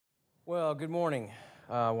Well, good morning.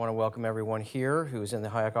 I want to welcome everyone here who is in the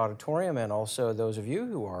Hayek Auditorium and also those of you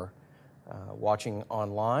who are watching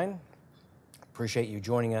online. Appreciate you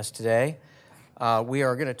joining us today. We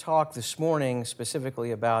are going to talk this morning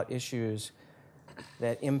specifically about issues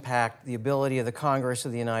that impact the ability of the Congress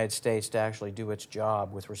of the United States to actually do its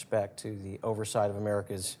job with respect to the oversight of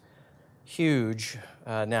America's huge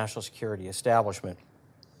national security establishment.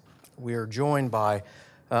 We are joined by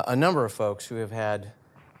a number of folks who have had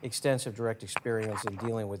extensive direct experience in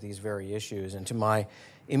dealing with these very issues. And to my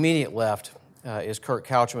immediate left is Kurt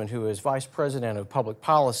Couchman, who is Vice President of Public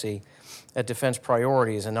Policy at Defense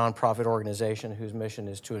Priorities, a nonprofit organization whose mission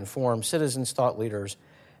is to inform citizens, thought leaders,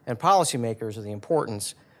 and policymakers of the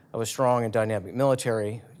importance of a strong and dynamic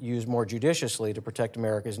military used more judiciously to protect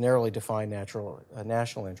America's narrowly defined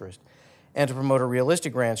national interest, and to promote a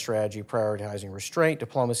realistic grand strategy prioritizing restraint,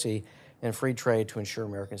 diplomacy, and free trade to ensure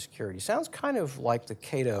American security. Sounds kind of like the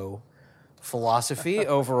Cato philosophy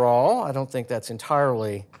overall. I don't think that's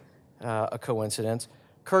entirely a coincidence.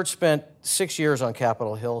 Kurt spent 6 years on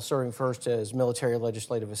Capitol Hill, serving first as military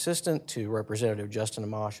legislative assistant to Representative Justin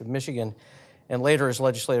Amash of Michigan, and later as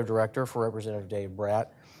legislative director for Representative Dave Bratt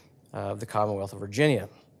of the Commonwealth of Virginia.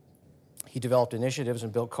 He developed initiatives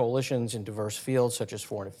and built coalitions in diverse fields such as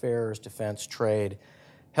foreign affairs, defense, trade,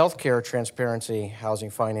 healthcare, transparency, housing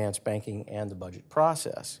finance, banking, and the budget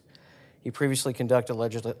process. He previously conducted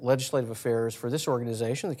legislative affairs for this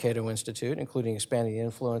organization, the Cato Institute, including expanding the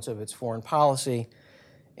influence of its foreign policy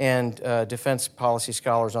and defense policy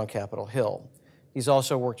scholars on Capitol Hill. He's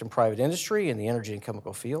also worked in private industry in the energy and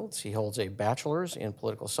chemical fields. He holds a bachelor's in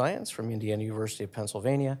political science from Indiana University of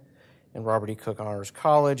Pennsylvania and Robert E. Cook Honors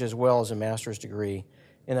College, as well as a master's degree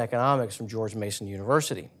in economics from George Mason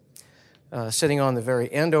University. Sitting on the very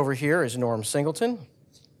end over here is Norm Singleton,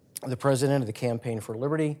 the president of the Campaign for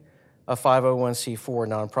Liberty, a 501c4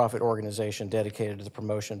 nonprofit organization dedicated to the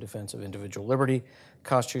promotion and defense of individual liberty,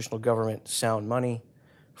 constitutional government, sound money,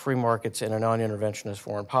 free markets, and a non-interventionist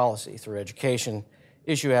foreign policy through education,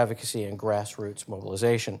 issue advocacy, and grassroots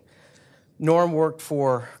mobilization. Norm worked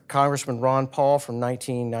for Congressman Ron Paul from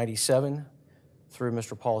 1997 through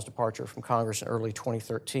Mr. Paul's departure from Congress in early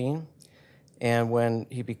 2013. And when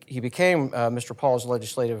he became Mr. Paul's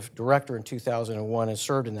legislative director in 2001 and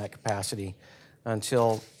served in that capacity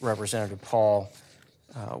until Representative Paul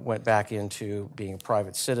went back into being a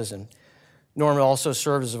private citizen. Norm also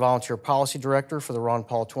served as a volunteer policy director for the Ron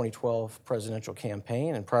Paul 2012 presidential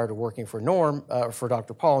campaign. And prior to working for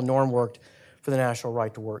Dr. Paul, Norm worked for the National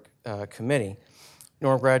Right to Work Committee.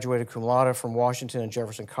 Norm graduated cum laude from Washington and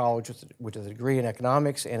Jefferson College with a degree in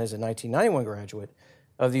economics and is a 1991 graduate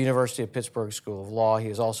of the University of Pittsburgh School of Law. He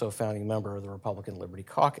is also a founding member of the Republican Liberty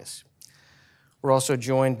Caucus. We're also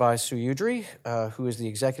joined by Sue Udry, who is the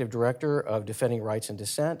executive director of Defending Rights and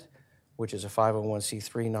Dissent, which is a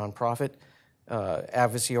 501c3 nonprofit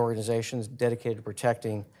advocacy organization dedicated to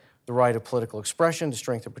protecting the right of political expression, to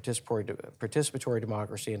strengthen participatory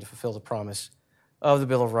democracy, and to fulfill the promise of the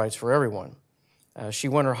Bill of Rights for everyone. She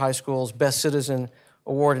won her high school's Best Citizen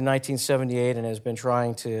Award in 1978 and has been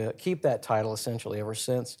trying to keep that title essentially ever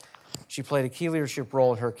since. She played a key leadership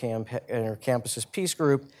role in her campus's peace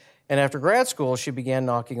group, and after grad school, she began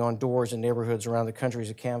knocking on doors in neighborhoods around the country as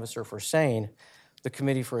a canvasser for SANE, the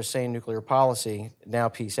Committee for a Sane Nuclear Policy, now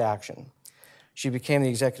Peace Action. She became the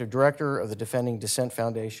executive director of the Defending Dissent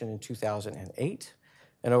Foundation in 2008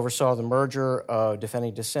 and oversaw the merger of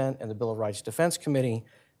Defending Dissent and the Bill of Rights Defense Committee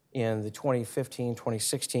in the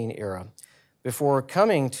 2015-2016 era. Before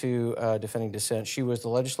coming to Defending Dissent, she was the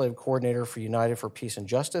legislative coordinator for United for Peace and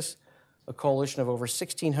Justice, a coalition of over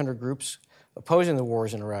 1,600 groups opposing the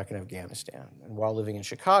wars in Iraq and Afghanistan. And while living in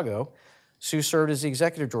Chicago, Sue served as the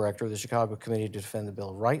executive director of the Chicago Committee to Defend the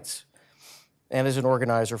Bill of Rights and as an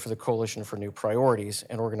organizer for the Coalition for New Priorities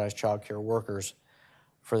and organized child care workers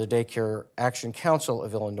for the Daycare Action Council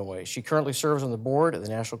of Illinois. She currently serves on the board of the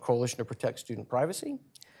National Coalition to Protect Student Privacy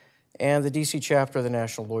and the D.C. chapter of the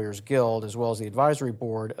National Lawyers Guild, as well as the advisory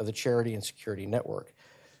board of the Charity and Security Network.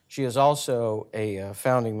 She is also a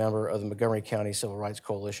founding member of the Montgomery County Civil Rights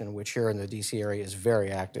Coalition, which here in the D.C. area is very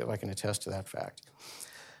active. I can attest to that fact.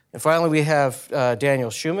 And finally, we have Daniel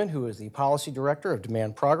Schuman, who is the policy director of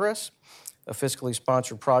Demand Progress, a fiscally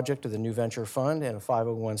sponsored project of the New Venture Fund and a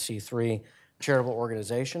 501c3 charitable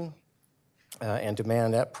organization. And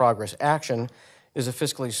Demand Progress Action is a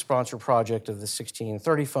fiscally sponsored project of the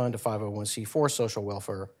 1630 Fund, a 501c4 social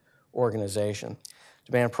welfare organization.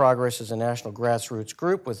 Demand Progress is a national grassroots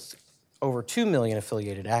group with over 2 million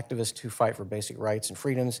affiliated activists who fight for basic rights and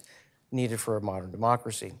freedoms needed for a modern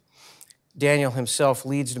democracy. Daniel himself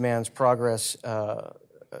leads Demand Progress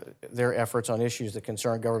their efforts on issues that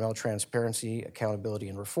concern governmental transparency, accountability,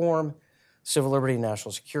 and reform, civil liberty,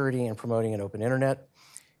 national security, and promoting an open internet.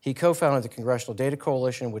 He co-founded the Congressional Data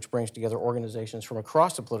Coalition, which brings together organizations from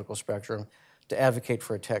across the political spectrum to advocate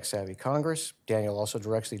for a tech-savvy Congress. Daniel also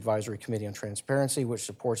directs the Advisory Committee on Transparency, which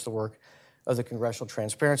supports the work of the Congressional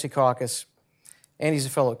Transparency Caucus. And he's a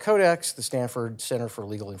fellow at Codex, the Stanford Center for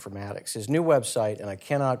Legal Informatics. His new website, and I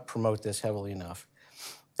cannot promote this heavily enough,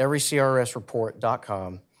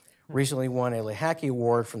 everycrsreport.com, recently won a Lehacky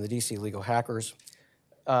Award from the DC Legal Hackers.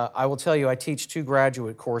 I will tell you, I teach 2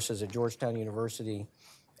 graduate courses at Georgetown University,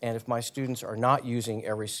 and if my students are not using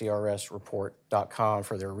everycrsreport.com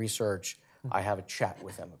for their research, I have a chat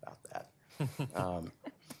with them about that.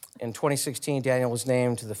 In 2016, Daniel was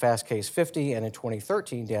named to the Fast Case 50, and in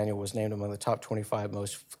 2013, Daniel was named among the top 25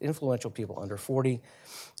 most influential people under 40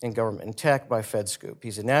 in government and tech by FedScoop.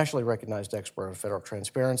 He's a nationally recognized expert on federal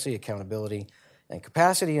transparency, accountability, and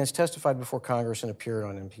capacity, and has testified before Congress and appeared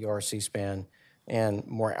on NPR, C-SPAN, and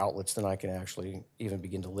more outlets than I can actually even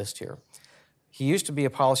begin to list here. He used to be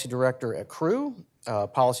a policy director at CREW,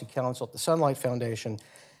 policy counsel at the Sunlight Foundation,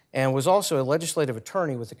 and was also a legislative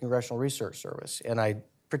attorney with the Congressional Research Service. And I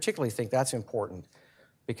particularly think that's important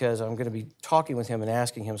because I'm going to be talking with him and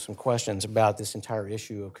asking him some questions about this entire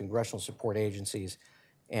issue of congressional support agencies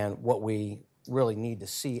and what we really need to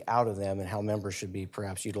see out of them and how members should be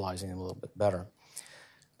perhaps utilizing them a little bit better.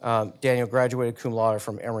 Daniel graduated cum laude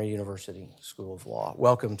from Emory University School of Law.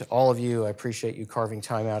 Welcome to all of you. I appreciate you carving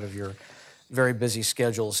time out of your very busy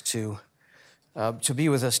schedules to be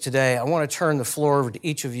with us today. I want to turn the floor over to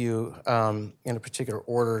each of you in a particular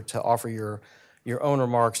order to offer your own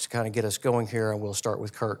remarks to kind of get us going here, and we'll start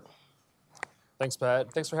with Kurt. Thanks,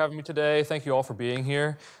 Pat. Thanks for having me today. Thank you all for being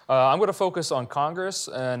here. I'm going to focus on Congress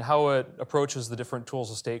and how it approaches the different tools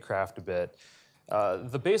of statecraft a bit.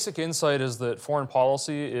 The basic insight is that foreign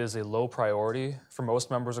policy is a low priority for most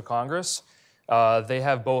members of Congress. They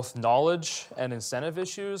have both knowledge and incentive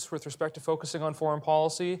issues with respect to focusing on foreign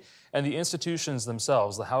policy, and the institutions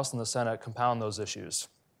themselves, the House and the Senate, compound those issues.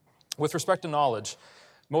 With respect to knowledge,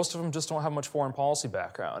 most of them just don't have much foreign policy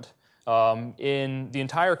background. In the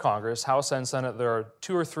entire Congress, House and Senate, there are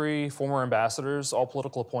 2 or 3 former ambassadors, all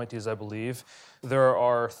political appointees, I believe. There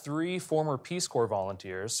are 3 former Peace Corps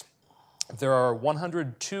volunteers. There are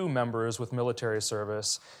 102 members with military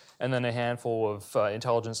service, and then a handful of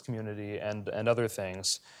intelligence community and other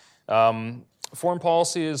things. Foreign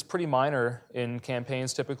policy is pretty minor in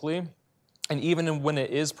campaigns typically, and even when it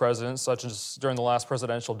is present, such as during the last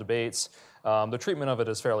presidential debates, the treatment of it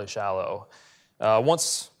is fairly shallow.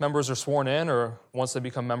 Once members are sworn in, or once they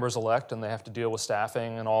become members-elect and they have to deal with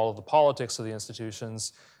staffing and all of the politics of the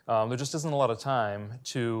institutions, there just isn't a lot of time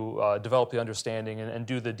to develop the understanding and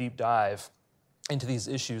do the deep dive into these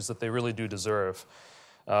issues that they really do deserve.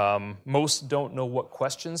 Most don't know what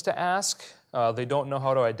questions to ask. They don't know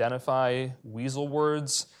how to identify weasel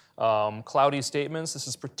words, cloudy statements. This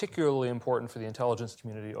is particularly important for the intelligence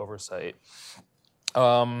community oversight.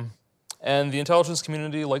 And the intelligence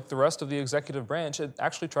community, like the rest of the executive branch, it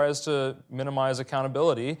actually tries to minimize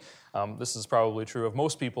accountability. This is probably true of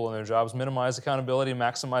most people in their jobs, minimize accountability,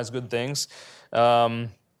 maximize good things,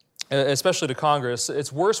 especially to Congress.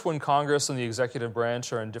 It's worse when Congress and the executive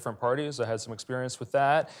branch are in different parties. I had some experience with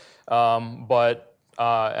that. And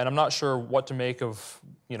I'm not sure what to make of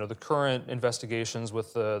the current investigations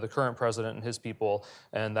with the current president and his people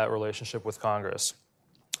and that relationship with Congress.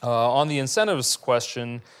 On the incentives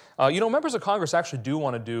question, members of Congress actually do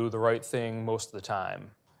want to do the right thing most of the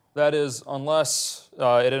time. That is, unless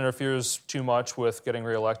it interferes too much with getting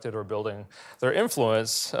reelected or building their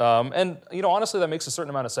influence. Honestly, that makes a certain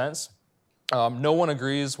amount of sense. No one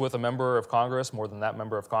agrees with a member of Congress more than that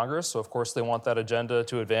member of Congress, so of course they want that agenda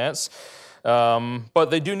to advance. But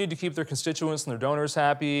they do need to keep their constituents and their donors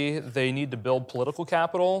happy. They need to build political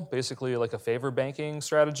capital, basically like a favor banking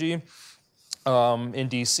strategy, in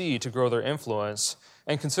D.C. to grow their influence.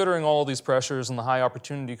 And considering all of these pressures and the high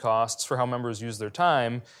opportunity costs for how members use their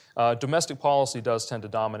time, domestic policy does tend to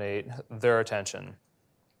dominate their attention.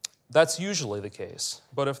 That's usually the case.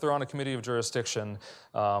 But if they're on a committee of jurisdiction,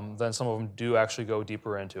 then some of them do actually go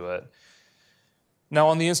deeper into it. Now,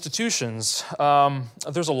 on the institutions,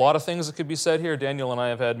 there's a lot of things that could be said here. Daniel and I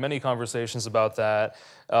have had many conversations about that.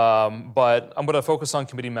 But I'm going to focus on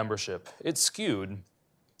committee membership. It's skewed.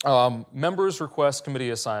 Members request committee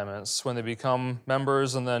assignments when they become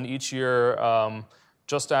members, and then each year,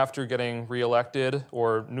 just after getting reelected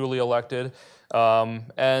or newly elected,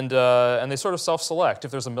 and they sort of self-select.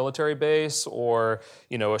 If there's a military base or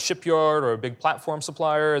a shipyard or a big platform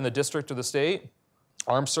supplier in the district or the state,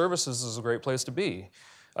 armed services is a great place to be.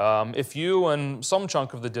 If you and some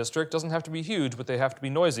chunk of the district, doesn't have to be huge, but they have to be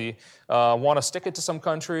noisy, want to stick it to some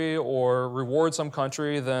country or reward some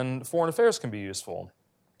country, then foreign affairs can be useful.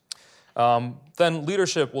 Then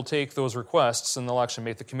leadership will take those requests and they'll actually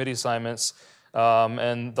make the committee assignments,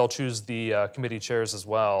 and they'll choose the committee chairs as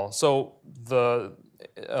well. So the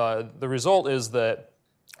result is that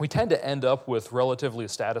we tend to end up with relatively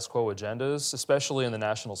status quo agendas, especially in the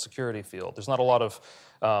national security field. There's not a lot of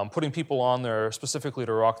putting people on there specifically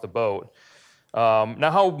to rock the boat.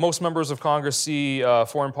 Now, how most members of Congress see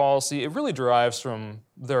foreign policy, it really derives from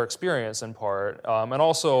their experience in part, and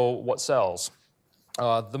also what sells.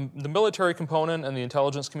 The military component and the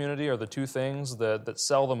intelligence community are the two things that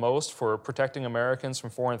sell the most for protecting Americans from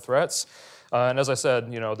foreign threats. And as I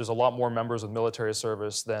said, there's a lot more members with military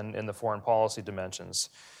service than in the foreign policy dimensions.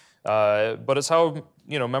 But it's how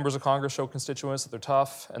members of Congress show constituents that they're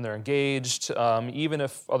tough and they're engaged, even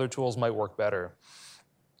if other tools might work better.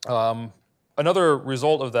 Another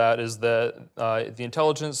result of that is that the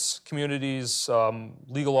intelligence community's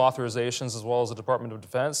legal authorizations, as well as the Department of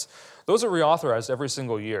Defense, those are reauthorized every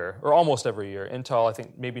single year, or almost every year. Intel, I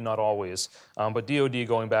think, maybe not always, but DoD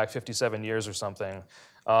going back 57 years or something.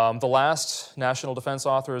 The last National Defense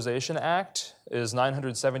Authorization Act is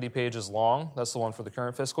 970 pages long. That's the one for the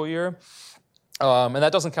current fiscal year. And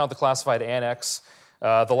that doesn't count the classified annex.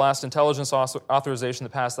 The last intelligence authorization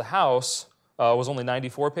that passed the House was only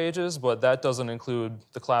 94 pages, but that doesn't include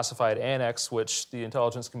the classified annex, which the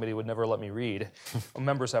Intelligence Committee would never let me read.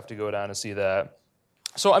 Members have to go down and see that.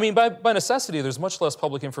 So, by necessity, there's much less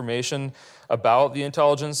public information about the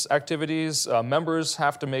intelligence activities. Members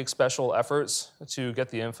have to make special efforts to get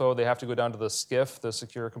the info. They have to go down to the SCIF, the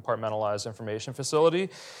Secure Compartmentalized Information Facility,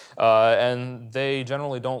 and they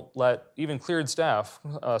generally don't let even cleared staff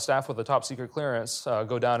with a top secret clearance,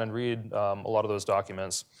 go down and read a lot of those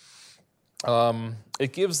documents.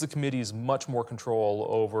 It gives the committees much more control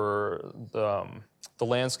over the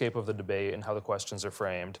landscape of the debate and how the questions are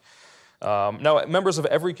framed. Now, members of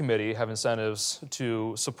every committee have incentives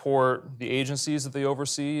to support the agencies that they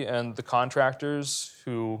oversee and the contractors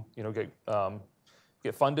who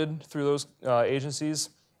get funded through those agencies,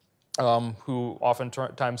 who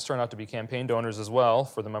oftentimes turn out to be campaign donors as well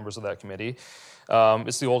for the members of that committee.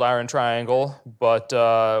 It's the old iron triangle, but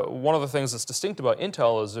one of the things that's distinct about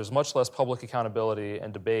Intel is there's much less public accountability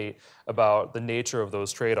and debate about the nature of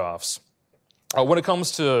those trade-offs. When it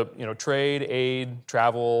comes to trade, aid,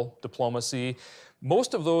 travel, diplomacy,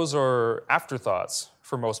 most of those are afterthoughts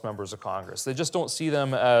for most members of Congress. They just don't see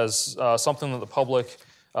them as something that the public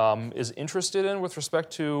is interested in with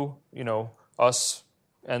respect to us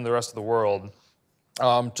and the rest of the world.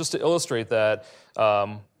 Just to illustrate that,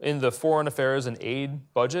 in the foreign affairs and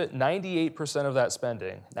aid budget, 98% of that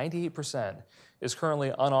spending, 98%, is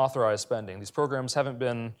currently unauthorized spending. These programs haven't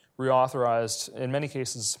been reauthorized in many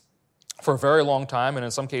cases for a very long time, and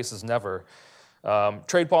in some cases never.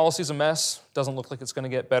 Trade policy is a mess. Doesn't look like it's going to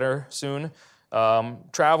get better soon.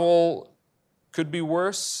 Travel could be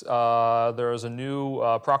worse. There was a new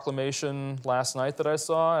proclamation last night that I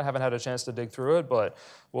saw. I haven't had a chance to dig through it, but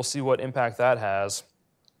we'll see what impact that has.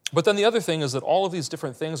 But then the other thing is that all of these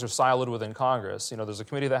different things are siloed within Congress. There's a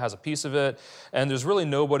committee that has a piece of it, and there's really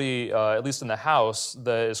nobody, at least in the House,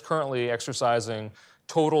 that is currently exercising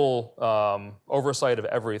total oversight of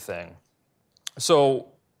everything. So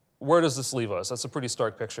where does this leave us? That's a pretty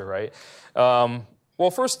stark picture, right? Well,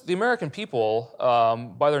 first, the American people,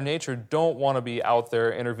 by their nature, don't want to be out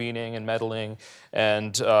there intervening and meddling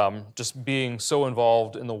and just being so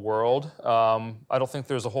involved in the world. I don't think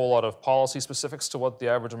there's a whole lot of policy specifics to what the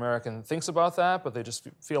average American thinks about that, but they just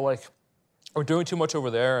feel like we're doing too much over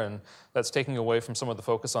there, and that's taking away from some of the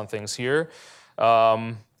focus on things here.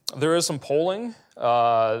 There is some polling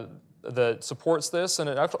that supports this, and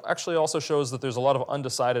it actually also shows that there's a lot of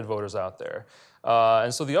undecided voters out there.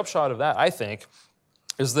 And so the upshot of that, I think,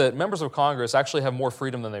 is that members of Congress actually have more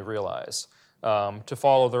freedom than they realize to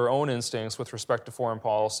follow their own instincts with respect to foreign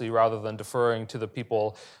policy rather than deferring to the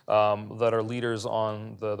people that are leaders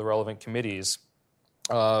on the relevant committees.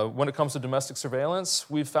 When it comes to domestic surveillance,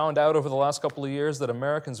 we've found out over the last couple of years that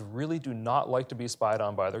Americans really do not like to be spied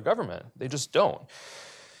on by their government. They just don't.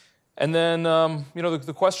 And then,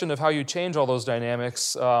 the question of how you change all those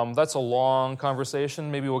dynamics, that's a long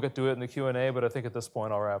conversation. Maybe we'll get to it in the Q&A, but I think at this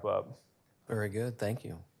point I'll wrap up. Very good. Thank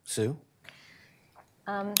you. Sue?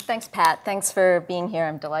 Thanks, Pat. Thanks for being here.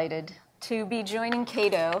 I'm delighted to be joining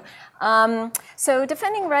Cato. So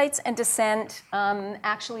defending rights and dissent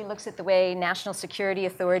actually looks at the way national security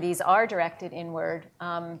authorities are directed inward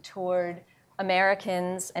toward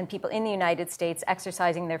Americans and people in the United States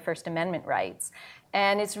exercising their First Amendment rights.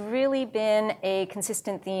 And it's really been a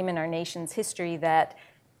consistent theme in our nation's history that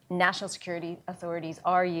national security authorities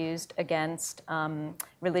are used against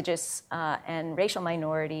religious and racial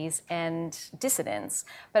minorities and dissidents.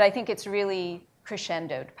 But I think it's really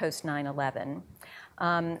crescendoed post 9/11.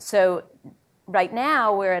 So right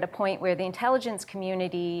now, we're at a point where the intelligence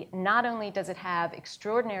community, not only does it have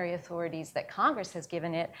extraordinary authorities that Congress has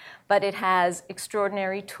given it, but it has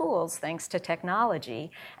extraordinary tools thanks to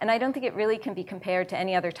technology. And I don't think it really can be compared to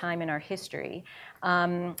any other time in our history.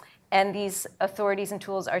 And these authorities and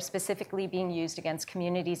tools are specifically being used against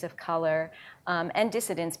communities of color and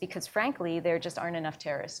dissidents because, frankly, there just aren't enough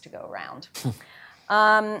terrorists to go around.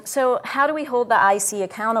 So how do we hold the IC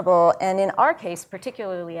accountable? And in our case,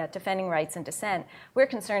 particularly at Defending Rights and Dissent, we're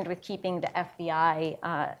concerned with keeping the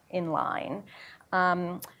FBI in line.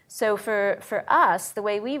 So for us, the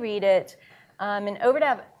way we read it, in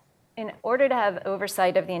order to have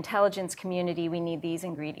oversight of the intelligence community, we need these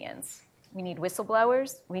ingredients. We need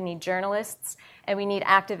whistleblowers, we need journalists, and we need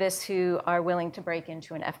activists who are willing to break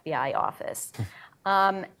into an FBI office.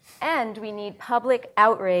 And we need public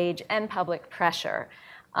outrage and public pressure.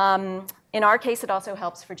 In our case, it also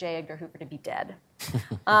helps for J. Edgar Hoover to be dead.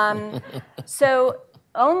 So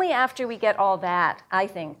only after we get all that, I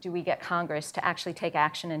think, do we get Congress to actually take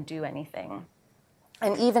action and do anything.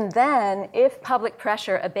 And even then, if public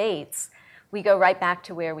pressure abates, we go right back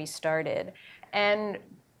to where we started. And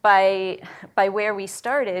by where we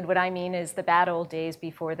started, what I mean is the bad old days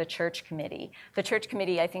before the Church Committee. The Church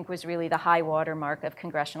Committee, I think, was really the high watermark of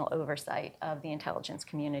congressional oversight of the intelligence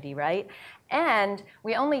community, right? And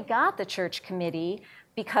we only got the Church Committee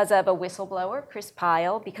because of a whistleblower, Chris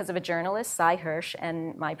Pyle, because of a journalist, Cy Hirsch,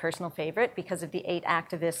 and my personal favorite, because of the 8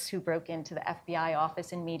 activists who broke into the FBI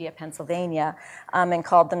office in Media, Pennsylvania, and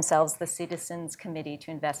called themselves the Citizens Committee to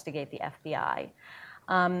investigate the FBI.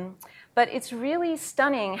 But it's really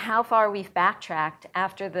stunning how far we've backtracked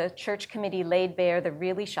after the Church Committee laid bare the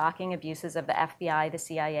really shocking abuses of the FBI, the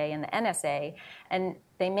CIA, and the NSA. And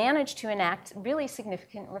they managed to enact really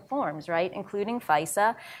significant reforms, right, including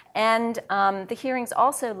FISA. And the hearings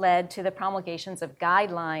also led to the promulgations of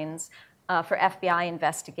guidelines for FBI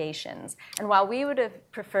investigations. And while we would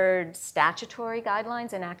have preferred statutory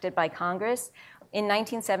guidelines enacted by Congress, in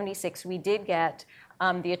 1976 we did get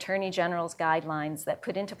the Attorney General's guidelines that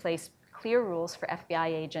put into place clear rules for FBI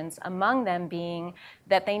agents, among them being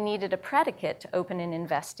that they needed a predicate to open an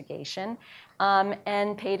investigation,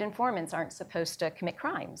 and paid informants aren't supposed to commit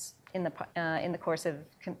crimes in the course of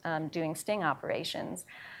doing sting operations.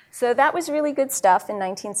 So that was really good stuff in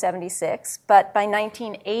 1976, but by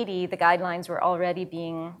 1980, the guidelines were already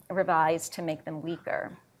being revised to make them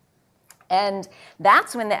weaker. And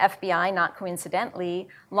that's when the FBI, not coincidentally,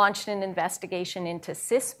 launched an investigation into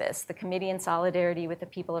CISPIS, the Committee in Solidarity with the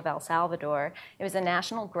People of El Salvador. It was a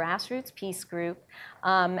national grassroots peace group,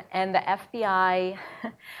 and the FBI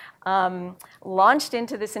launched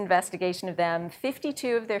into this investigation of them.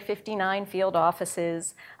 52 of their 59 field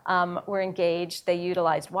offices were engaged. They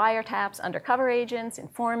utilized wiretaps, undercover agents,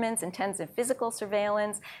 informants, intensive physical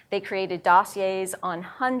surveillance. They created dossiers on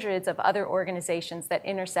hundreds of other organizations that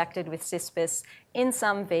intersected with CISPIS in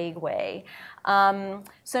some vague way.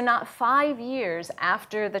 So not 5 years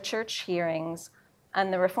after the church hearings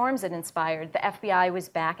and the reforms it inspired, the FBI was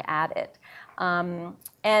back at it.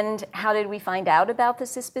 And how did we find out about the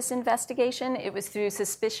CISPIS investigation? It was through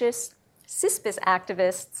suspicious CISPIS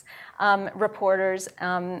activists, reporters,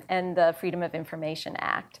 and the Freedom of Information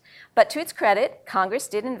Act. But to its credit, Congress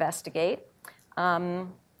did investigate.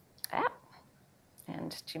 And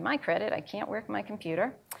to my credit, I can't work my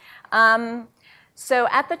computer. So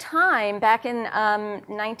at the time, back in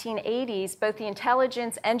 1980s, both the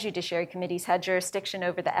Intelligence and Judiciary Committees had jurisdiction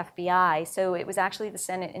over the FBI. So it was actually the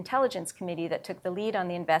Senate Intelligence Committee that took the lead on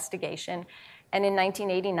the investigation, and in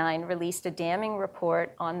 1989 released a damning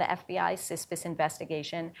report on the FBI's CISPIS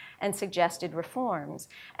investigation and suggested reforms.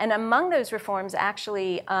 And among those reforms,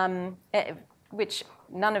 actually, which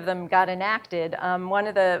none of them got enacted, one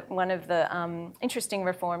of the interesting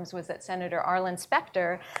reforms was that Senator Arlen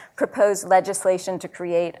Specter proposed legislation to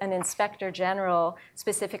create an inspector general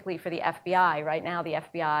specifically for the FBI. Right now, the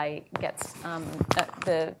FBI gets,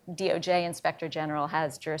 the DOJ inspector general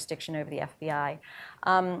has jurisdiction over the FBI.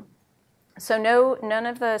 So none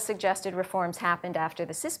of the suggested reforms happened after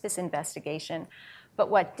the CISPIS investigation, but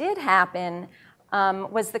what did happen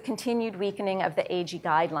was the continued weakening of the AG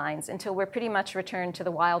guidelines until we're pretty much returned to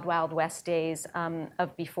the wild, wild west days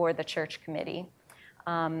of before the Church Committee.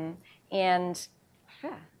 So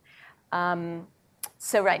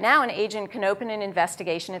right now, an agent can open an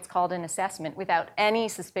investigation, it's called an assessment, without any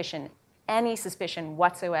suspicion any suspicion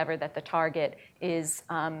whatsoever that the target is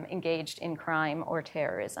engaged in crime or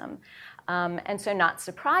terrorism. And so not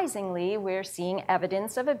surprisingly, we're seeing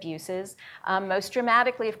evidence of abuses, most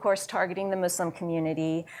dramatically, of course, targeting the Muslim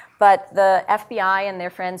community. But the FBI and their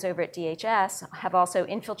friends over at DHS have also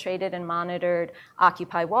infiltrated and monitored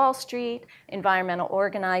Occupy Wall Street, environmental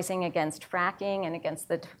organizing against fracking and against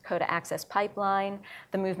the Dakota Access Pipeline,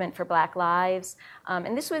 the Movement for Black Lives.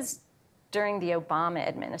 And this was during the Obama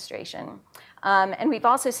administration. And we've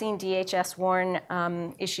also seen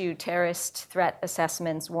DHS issue terrorist threat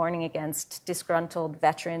assessments warning against disgruntled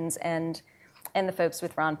veterans and the folks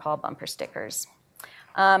with Ron Paul bumper stickers.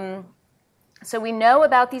 So we know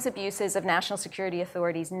about these abuses of national security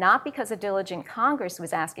authorities not because a diligent Congress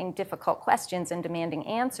was asking difficult questions and demanding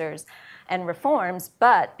answers and reforms,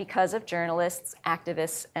 but because of journalists,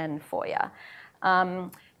 activists, and FOIA.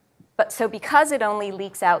 So because it only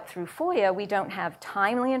leaks out through FOIA, we don't have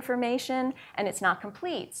timely information, and it's not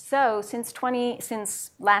complete. So since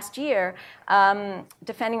last year,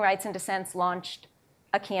 Defending Rights and Dissent launched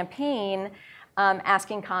a campaign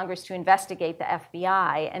asking Congress to investigate the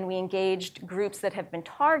FBI, and we engaged groups that have been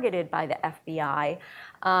targeted by the FBI.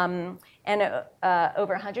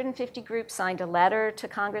 Over 150 groups signed a letter to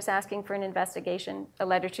Congress asking for an investigation, a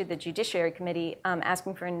letter to the Judiciary Committee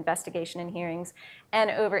asking for an investigation and hearings, and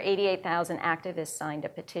over 88,000 activists signed a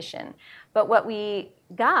petition. But what we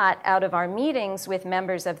got out of our meetings with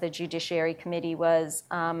members of the Judiciary Committee was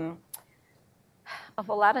a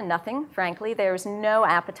whole lot of nothing, frankly. There was no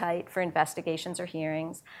appetite for investigations or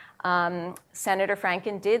hearings. Senator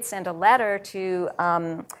Franken did send a letter to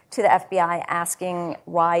the FBI asking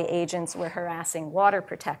why agents were harassing water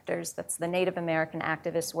protectors. That's the Native American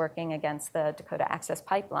activists working against the Dakota Access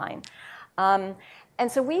Pipeline.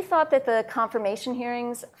 And so we thought that the confirmation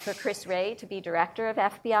hearings for Chris Wray to be director of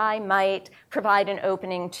FBI might provide an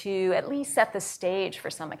opening to at least set the stage for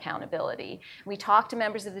some accountability. We talked to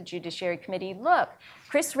members of the Judiciary Committee, look,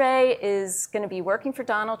 Chris Wray is going to be working for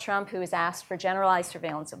Donald Trump, who has asked for generalized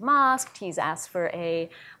surveillance of mosques. He's asked for a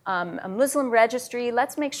Muslim registry.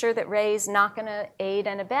 Let's make sure that Wray's not going to aid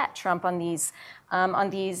and abet Trump on these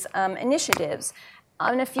initiatives.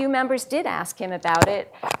 And a few members did ask him about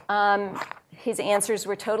it. His answers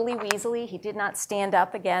were totally weaselly. He did not stand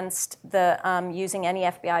up against the using any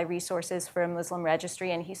FBI resources for a Muslim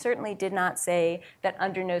registry, and he certainly did not say that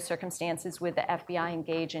under no circumstances would the FBI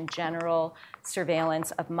engage in general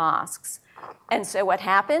surveillance of mosques. And so what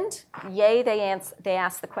happened? Yay, they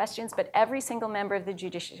asked the questions, but every single member of the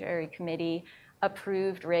Judiciary Committee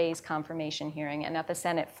approved Wray's confirmation hearing. And at the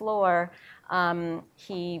Senate floor,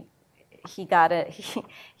 he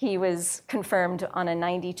was confirmed on a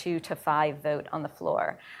 92-5 vote on the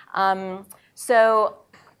floor. So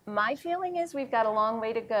my feeling is we've got a long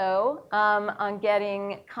way to go on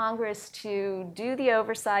getting Congress to do the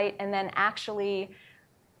oversight and then actually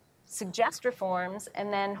suggest reforms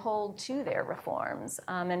and then hold to their reforms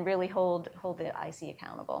and really hold the IC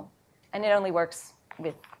accountable. And it only works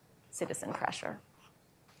with citizen pressure.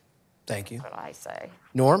 Thank you. That's what I say.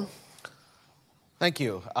 Norm? Thank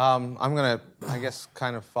you. I'm going to, I guess,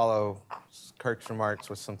 kind of follow Kirk's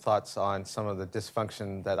remarks with some thoughts on some of the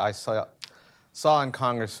dysfunction that I saw in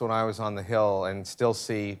Congress when I was on the Hill and still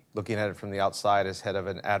see, looking at it from the outside as head of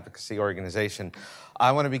an advocacy organization.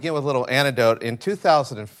 I want to begin with a little anecdote. In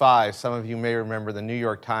 2005, some of you may remember the New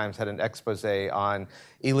York Times had an expose on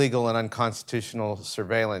illegal and unconstitutional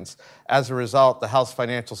surveillance. As a result, the House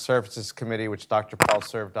Financial Services Committee, which Dr. Paul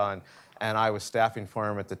served on, and I was staffing for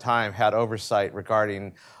him at the time, had oversight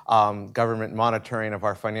regarding government monitoring of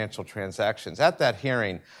our financial transactions. At that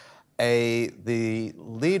hearing, the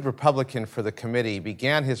lead Republican for the committee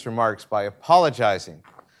began his remarks by apologizing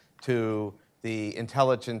to the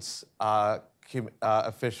intelligence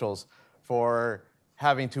officials for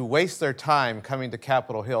having to waste their time coming to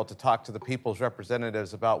Capitol Hill to talk to the people's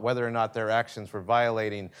representatives about whether or not their actions were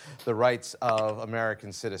violating the rights of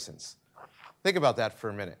American citizens. Think about that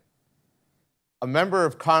for a minute. A member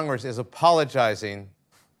of Congress is apologizing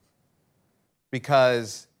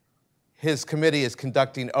because his committee is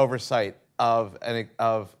conducting oversight of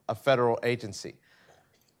a federal agency.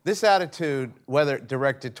 This attitude, whether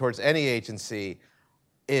directed towards any agency,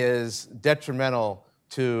 is detrimental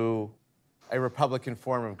to a Republican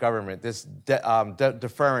form of government, this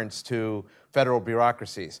deference to federal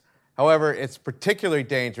bureaucracies. However, it's particularly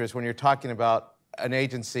dangerous when you're talking about an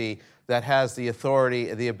agency that has the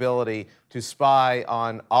authority, the ability to spy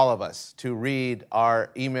on all of us, to read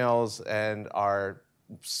our emails and our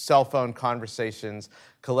cell phone conversations,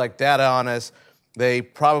 collect data on us. They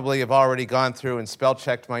probably have already gone through and spell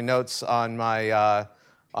checked my notes on my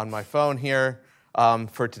phone here.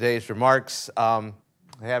 for today's remarks.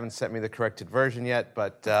 They haven't sent me the corrected version yet,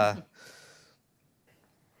 but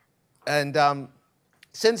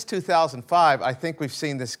since 2005, I think we've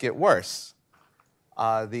seen this get worse.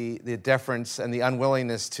 The deference and the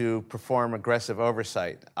unwillingness to perform aggressive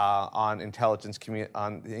oversight on the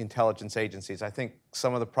intelligence agencies. I think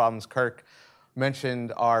some of the problems Kirk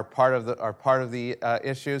mentioned are part of the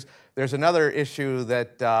issues. There's another issue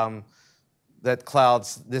that that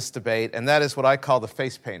clouds this debate, and that is what I call the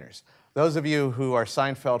face painters. Those of you who are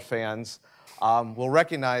Seinfeld fans will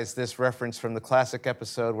recognize this reference from the classic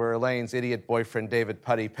episode where Elaine's idiot boyfriend David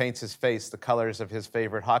Putty paints his face the colors of his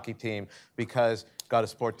favorite hockey team because got to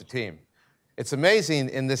support the team. It's amazing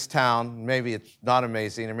in this town, maybe it's not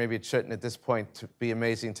amazing, or maybe it shouldn't at this point to be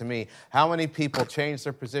amazing to me, how many people change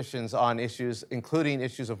their positions on issues, including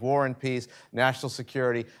issues of war and peace, national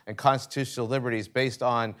security, and constitutional liberties based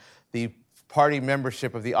on the party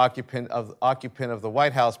membership of the occupant of the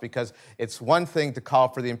White House, because it's one thing to call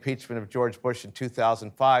for the impeachment of George Bush in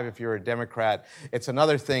 2005 if you're a Democrat. It's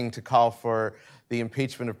another thing to call for the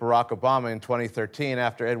impeachment of Barack Obama in 2013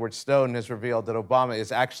 after Edward Snowden has revealed that Obama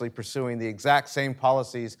is actually pursuing the exact same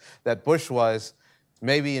policies that Bush was,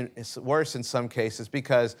 maybe worse in some cases,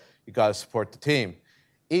 because you got to support the team.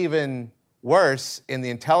 Even worse in the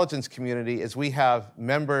intelligence community is we have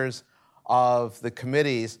members of the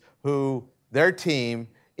committees who their team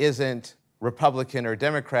isn't Republican or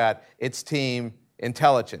Democrat, it's team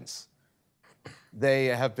intelligence. They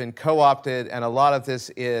have been co-opted, and a lot of this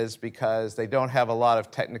is because they don't have a lot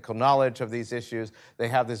of technical knowledge of these issues. They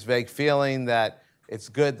have this vague feeling that it's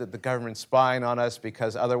good that the government's spying on us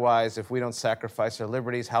because otherwise, if we don't sacrifice our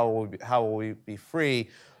liberties, how will we be free?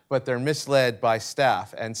 But they're misled by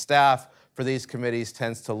staff, and staff for these committees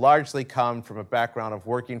tends to largely come from a background of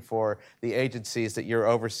working for the agencies that you're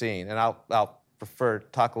overseeing. And I'll prefer to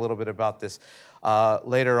talk a little bit about this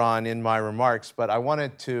later on in my remarks, but I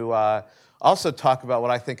wanted to also talk about what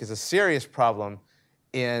I think is a serious problem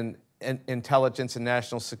in intelligence and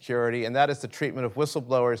national security, and that is the treatment of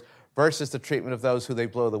whistleblowers versus the treatment of those who they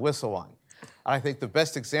blow the whistle on. I think the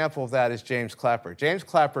best example of that is James Clapper. James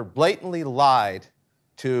Clapper blatantly lied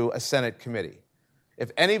to a Senate committee. If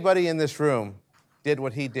anybody in this room did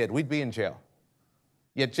what he did, we'd be in jail.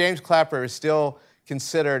 Yet James Clapper is still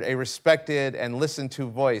considered a respected and listened to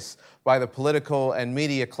voice by the political and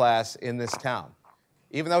media class in this town,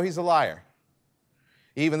 even though he's a liar,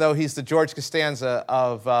 even though he's the George Costanza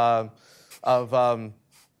of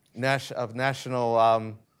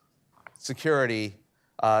national security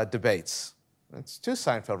debates. That's two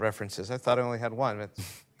Seinfeld references. I thought I only had one. I'm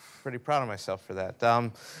pretty proud of myself for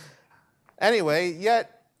that. Anyway,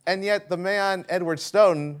 yet the man, Edward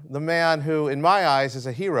Snowden, the man who, in my eyes, is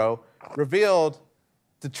a hero, revealed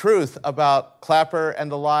the truth about Clapper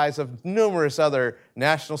and the lies of numerous other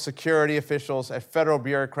national security officials and federal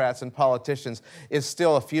bureaucrats and politicians, is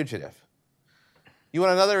still a fugitive. You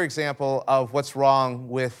want another example of what's wrong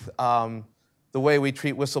with the way we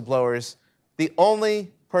treat whistleblowers? The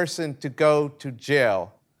only person to go to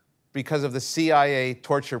jail because of the CIA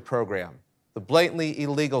torture program, the blatantly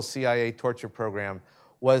illegal CIA torture program,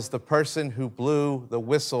 was the person who blew the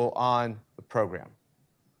whistle on the program.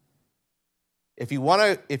 If you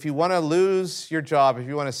want to lose your job, if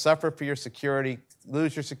you want to suffer for your security,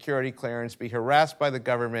 lose your security clearance, be harassed by the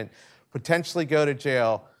government, potentially go to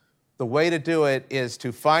jail, the way to do it is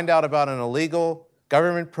to find out about an illegal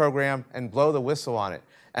government program and blow the whistle on it.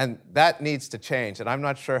 And that needs to change. And I'm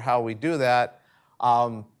not sure how we do that.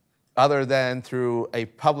 Other than through a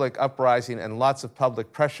public uprising and lots of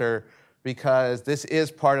public pressure, because this is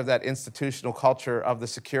part of that institutional culture of the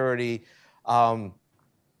Security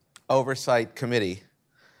Oversight Committee.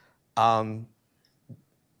 The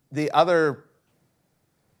other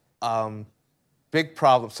big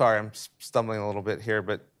problem, sorry, I'm stumbling a little bit here,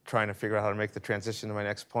 but trying to figure out how to make the transition to my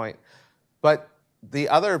next point. But the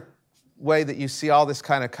other way that you see all this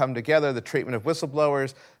kind of come together, the treatment of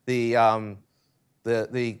whistleblowers, the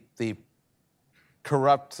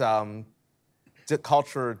corrupt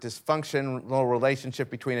culture dysfunctional relationship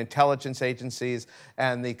between intelligence agencies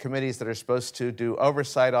and the committees that are supposed to do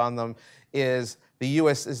oversight on them, is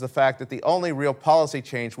the fact that the only real policy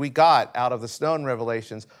change we got out of the Snowden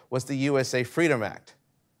revelations was the USA Freedom Act,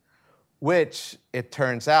 which, it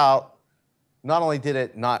turns out, not only did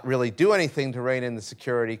it not really do anything to rein in the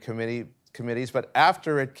security committees, but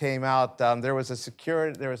after it came out, there was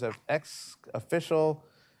an ex-official,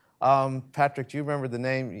 Patrick, do you remember the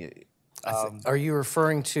name? Are you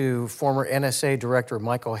referring to former NSA Director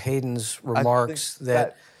Michael Hayden's remarks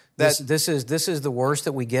that This is the worst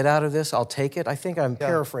that we get out of this. I'll take it. I think I'm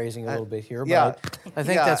paraphrasing a little bit here, but I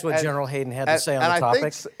think that's what General Hayden had to say on the topic. I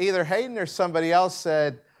think either Hayden or somebody else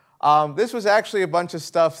said, this was actually a bunch of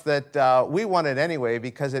stuff that we wanted anyway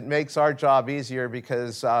because it makes our job easier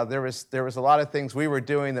because there was a lot of things we were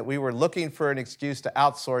doing that we were looking for an excuse to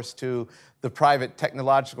outsource to the private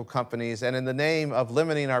technological companies. And in the name of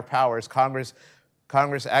limiting our powers, Congress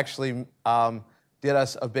actually did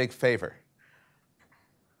us a big favor.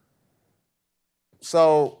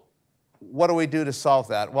 So what do we do to solve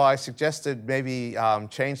that? Well, I suggested maybe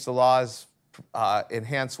change the laws,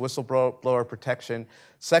 enhance whistleblower protection.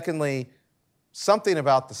 Secondly, something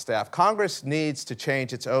about the staff. Congress needs to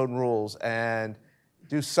change its own rules and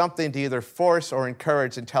do something to either force or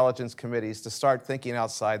encourage intelligence committees to start thinking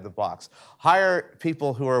outside the box. Hire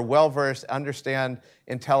people who are well-versed, understand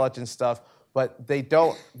intelligence stuff, but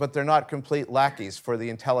they're not complete lackeys for the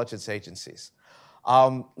intelligence agencies.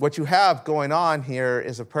 What you have going on here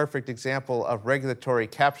is a perfect example of regulatory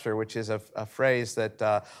capture, which is a phrase that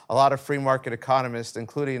a lot of free market economists,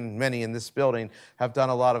 including many in this building, have done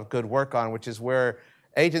a lot of good work on, which is where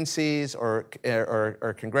agencies or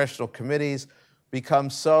congressional committees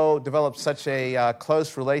develop such a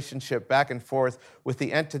close relationship back and forth with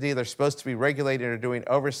the entity they're supposed to be regulating or doing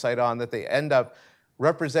oversight on that they end up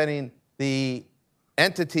representing the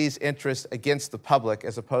entity's interest against the public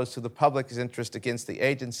as opposed to the public's interest against the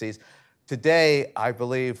agencies. Today, I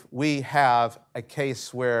believe we have a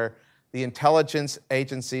case where the intelligence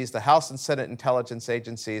agencies, the House and Senate intelligence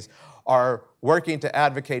agencies, are working to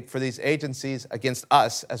advocate for these agencies against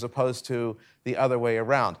us as opposed to the other way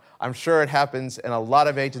around. I'm sure it happens in a lot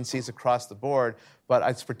of agencies across the board, but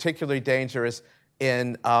it's particularly dangerous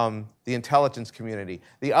in the intelligence community.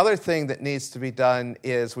 The other thing that needs to be done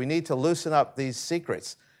is we need to loosen up these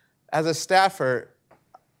secrets. As a staffer,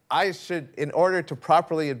 I should, in order to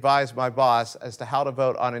properly advise my boss as to how to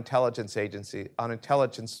vote on intelligence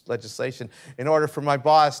legislation, in order for my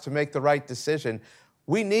boss to make the right decision,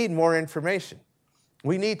 we need more information.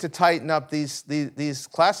 We need to tighten up these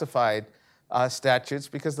classified statutes,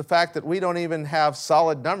 because the fact that we don't even have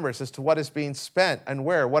solid numbers as to what is being spent and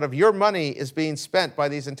where, what of your money is being spent by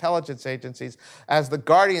these intelligence agencies as the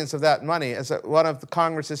guardians of that money, as one of the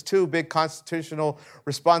Congress's two big constitutional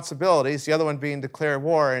responsibilities, the other one being declare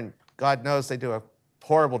war, and God knows they do a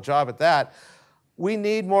horrible job at that. We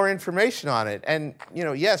need more information on it. And,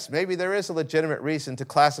 yes, maybe there is a legitimate reason to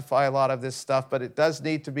classify a lot of this stuff, but it does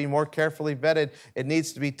need to be more carefully vetted. It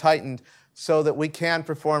needs to be tightened so that we can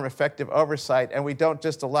perform effective oversight and we don't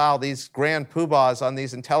just allow these grand poobahs on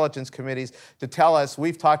these intelligence committees to tell us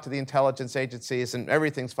we've talked to the intelligence agencies and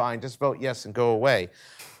everything's fine, just vote yes and go away.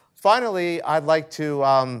 Finally, I'd like to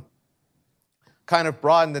kind of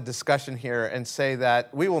broaden the discussion here and say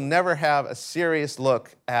that we will never have a serious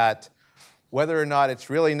look at whether or not it's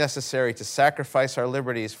really necessary to sacrifice our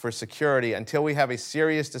liberties for security until we have a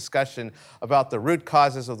serious discussion about the root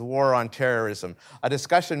causes of the war on terrorism. A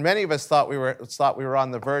discussion many of us thought we were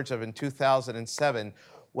on the verge of in 2007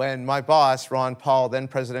 when my boss, Ron Paul, then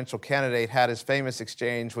presidential candidate, had his famous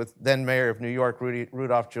exchange with then mayor of New York,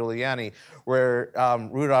 Rudolph Giuliani, where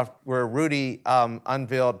Rudy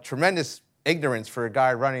unveiled tremendous ignorance for a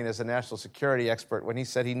guy running as a national security expert when he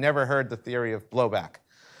said he never heard the theory of blowback.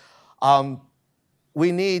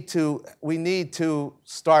 We need to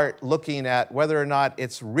start looking at whether or not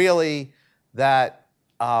it's really that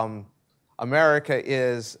America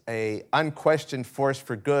is an unquestioned force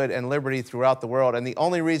for good and liberty throughout the world, and the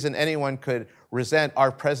only reason anyone could resent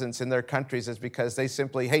our presence in their countries is because they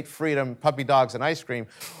simply hate freedom, puppy dogs, and ice cream.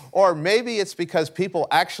 Or maybe it's because people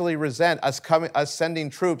actually resent us sending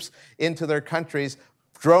troops into their countries,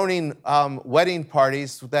 droning wedding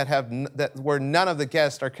parties where none of the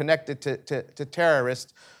guests are connected to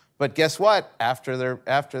terrorists. But guess what?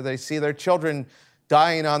 After they see their children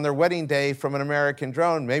dying on their wedding day from an American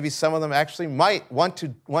drone, maybe some of them actually might want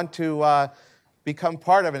to become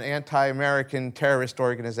part of an anti-American terrorist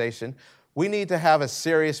organization. We need to have a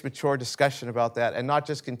serious, mature discussion about that and not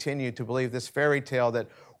just continue to believe this fairy tale that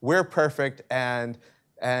we're perfect and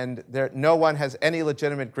no one has any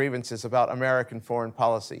legitimate grievances about American foreign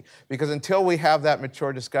policy. Because until we have that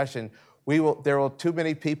mature discussion, there will too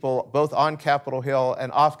many people, both on Capitol Hill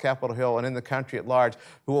and off Capitol Hill and in the country at large,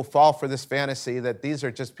 who will fall for this fantasy that these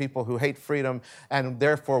are just people who hate freedom, and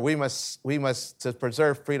therefore we must to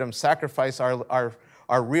preserve freedom, sacrifice our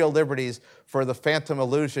real liberties for the phantom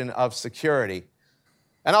illusion of security.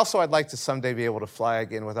 And also, I'd like to someday be able to fly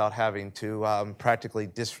again without having to practically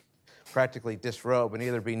disrobe and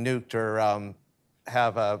either be nuked or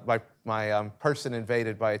have my person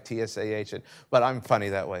invaded by a TSA agent. But I'm funny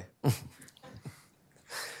that way.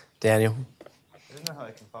 Daniel? I don't know how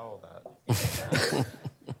I can follow that.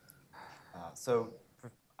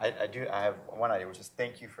 I have one idea, which is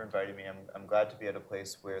thank you for inviting me. I'm glad to be at a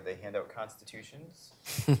place where they hand out constitutions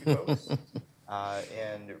to folks.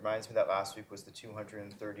 And it reminds me that last week was the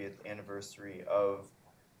 230th anniversary of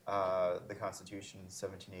the Constitution in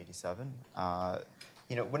 1787.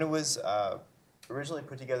 When it was originally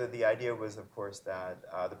put together, the idea was, of course, that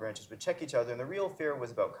the branches would check each other, and the real fear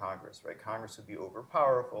was about Congress, right? Congress would be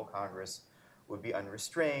overpowerful, Congress would be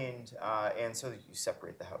unrestrained, and so you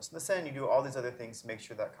separate the House and the Senate, you do all these other things to make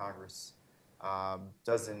sure that Congress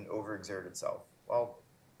doesn't overexert itself. Well,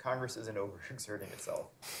 Congress isn't overexerting itself.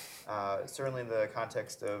 Certainly in the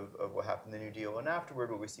context of what happened in the New Deal and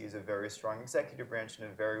afterward, what we see is a very strong executive branch and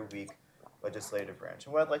a very weak legislative branch.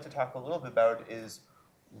 And what I'd like to talk a little bit about is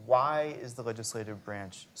why is the legislative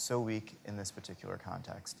branch so weak in this particular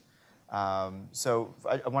context? So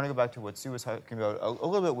I want to go back to what Sue was talking about a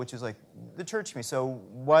little bit, which is like the church community. So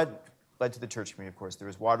what led to the church community? Of course, there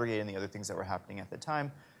was Watergate and the other things that were happening at the time.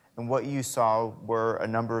 And what you saw were a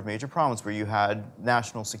number of major problems where you had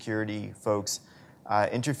national security folks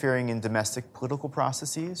interfering in domestic political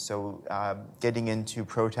processes, so getting into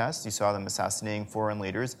protests. You saw them assassinating foreign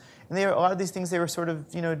leaders. And a lot of these things they were sort of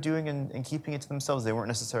doing and keeping it to themselves. They weren't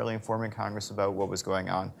necessarily informing Congress about what was going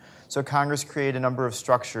on. So Congress created a number of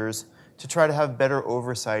structures to try to have better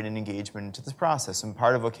oversight and engagement into this process. And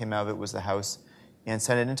part of what came out of it was the House and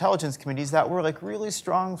Senate Intelligence Committees that were like really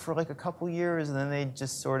strong for like a couple years, and then they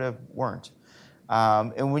just sort of weren't.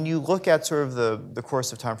 And when you look at sort of the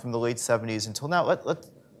course of time from the late 70s until now,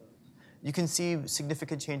 you can see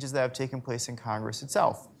significant changes that have taken place in Congress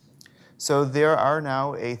itself. So there are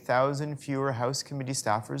now 1,000 fewer House committee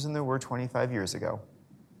staffers than there were 25 years ago.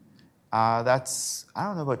 That's, I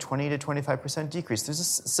don't know, about 20 to 25% decrease. There's a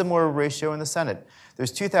similar ratio in the Senate.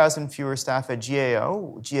 There's 2,000 fewer staff at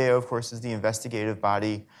GAO. GAO, of course, is the investigative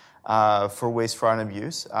body for waste, fraud, and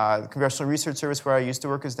abuse. The Congressional Research Service, where I used to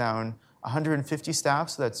work, is down 150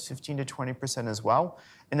 staff, so that's 15 to 20% as well.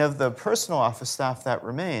 And of the personal office staff that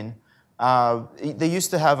remain, they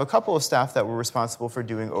used to have a couple of staff that were responsible for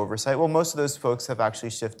doing oversight. Well, most of those folks have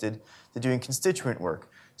actually shifted to doing constituent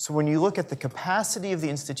work. So when you look at the capacity of the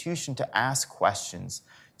institution to ask questions,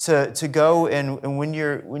 to go and when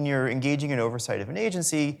you're engaging in oversight of an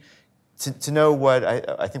agency, to know what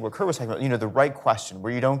I think what Kurt was talking about, the right question,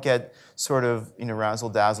 where you don't get sort of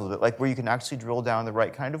razzle-dazzle a bit, like where you can actually drill down the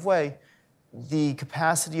right kind of way. The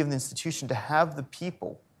capacity of the institution to have the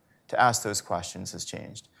people to ask those questions has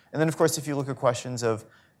changed. And then, of course, if you look at questions of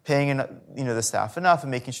paying the staff enough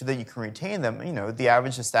and making sure that you can retain them, the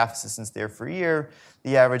average staff assistant's there for a year,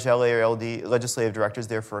 the average LA or LD legislative director's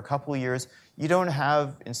there for a couple of years. You don't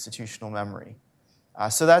have institutional memory.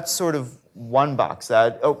 So that's sort of one box.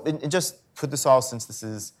 And just put this all, since this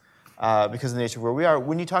is because of the nature of where we are,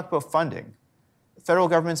 when you talk about funding, the federal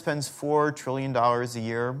government spends $4 trillion a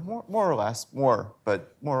year, more or less.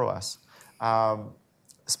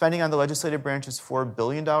 Spending on the legislative branch is $4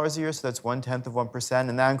 billion a year, so that's 0.1%,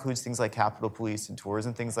 and that includes things like Capitol Police and tours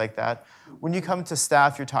and things like that. When you come to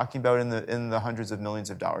staff, you're talking about in the hundreds of millions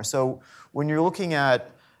of dollars. So when you're looking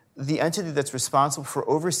at the entity that's responsible for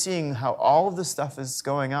overseeing how all of this stuff is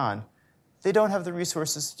going on, they don't have the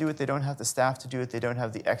resources to do it, they don't have the staff to do it, they don't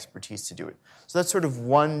have the expertise to do it. So that's sort of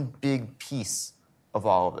one big piece of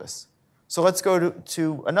all of this. So let's go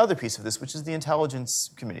to another piece of this, which is the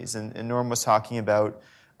intelligence committees. And Norm was talking about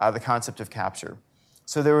the concept of capture.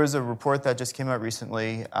 So there was a report that just came out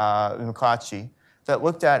recently, McClatchy, that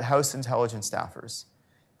looked at House intelligence staffers.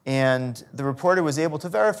 And the reporter was able to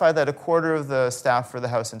verify that a quarter of the staff for the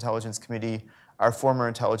House Intelligence Committee are former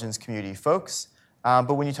intelligence community folks.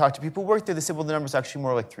 But when you talk to people who work there, they say, well, the number's actually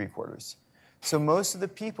more like 3/4. So most of the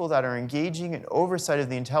people that are engaging in oversight of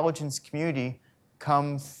the intelligence community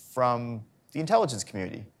come from the intelligence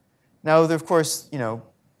community. Now, of course,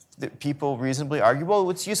 people reasonably argue, well,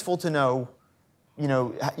 it's useful to know, you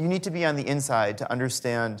need to be on the inside to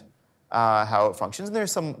understand how it functions. And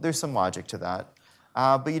there's some logic to that.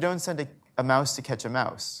 But you don't send a mouse to catch a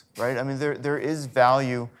mouse, right? I mean, there is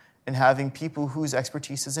value in having people whose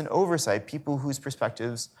expertise is in oversight, people whose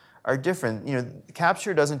perspectives are different.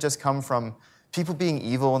 Capture doesn't just come from people being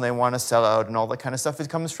evil and they want to sell out and all that kind of stuff. It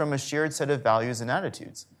comes from a shared set of values and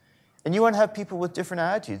attitudes. And you want to have people with different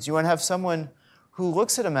attitudes. You want to have someone who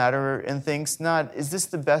looks at a matter and thinks, not, is this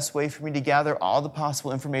the best way for me to gather all the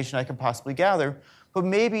possible information I can possibly gather, but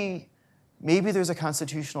maybe there's a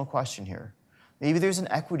constitutional question here. Maybe there's an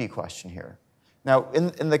equity question here. Now,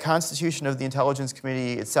 in the Constitution of the Intelligence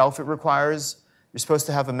Committee itself, it requires you're supposed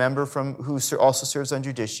to have a member who also serves on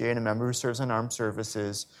judiciary and a member who serves on armed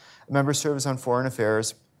services, a member who serves on foreign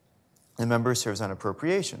affairs. a member serves on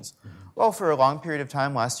appropriations. Well, for a long period of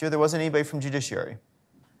time last year, there wasn't anybody from Judiciary.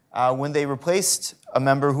 When they replaced a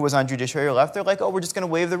member who was on Judiciary or left, they're like, oh, we're just going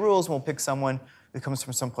to waive the rules and we'll pick someone who comes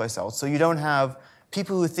from someplace else. So you don't have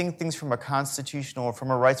people who think things from a constitutional or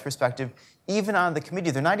from a rights perspective, even on the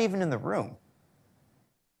committee. They're not even in the room.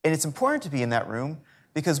 And it's important to be in that room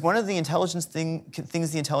because one of the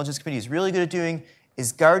things the Intelligence Committee is really good at doing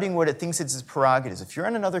is guarding what it thinks it's its prerogatives. If you're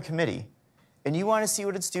on another committee and you want to see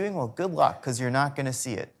what it's doing, well, good luck, because you're not going to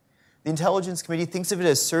see it. The Intelligence Committee thinks of it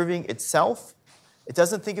as serving itself. It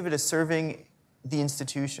doesn't think of it as serving the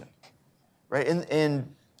institution, right?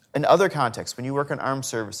 In other contexts, when you work on armed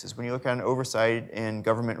services, when you look on oversight and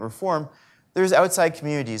government reform, there's outside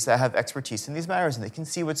communities that have expertise in these matters, and they can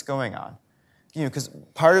see what's going on. Because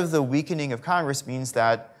part of the weakening of Congress means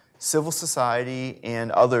that civil society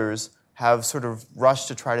and others have sort of rushed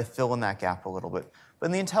to try to fill in that gap a little bit. But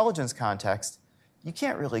in the intelligence context, you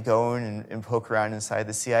can't really go in and poke around inside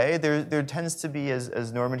the CIA. There tends to be,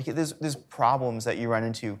 as Norman indicated, there's problems that you run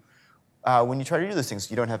into when you try to do those things.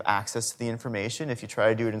 You don't have access to the information. If you try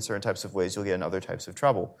to do it in certain types of ways, you'll get in other types of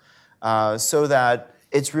trouble. So that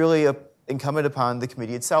it's really incumbent upon the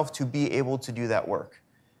committee itself to be able to do that work.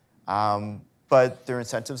 But their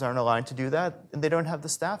incentives aren't aligned to do that, and they don't have the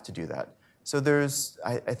staff to do that. So there's,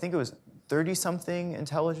 I think it was 30-something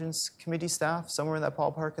Intelligence Committee staff, somewhere in that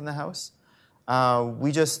ballpark in the House.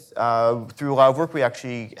 We just, through a lot of work, we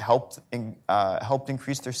actually helped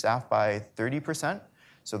increase their staff by 30%.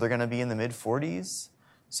 So they're going to be in the mid-40s.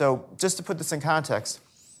 So just to put this in context,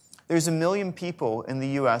 there's 1 million people in the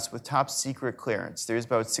US with top secret clearance. There's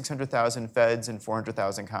about 600,000 feds and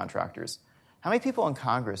 400,000 contractors. How many people in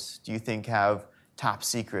Congress do you think have top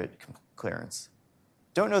secret clearance?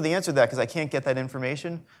 Don't know the answer to that because I can't get that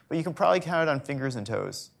information, but you can probably count it on fingers and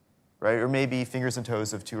toes, right? Or maybe fingers and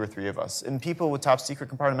toes of 2 or 3 of us. And people with top secret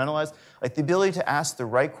compartmentalized, like the ability to ask the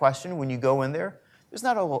right question when you go in there, there's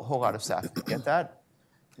not a whole lot of staff who get that.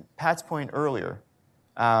 Pat's point earlier,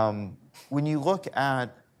 when you look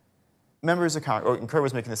at members of Congress, and Kurt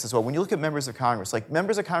was making this as well, when you look at members of Congress, like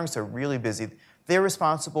members of Congress are really busy. They're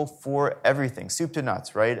responsible for everything, soup to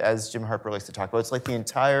nuts, right? As Jim Harper likes to talk about. It's like the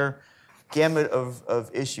entire gamut of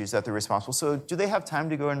issues that they're responsible. So do they have time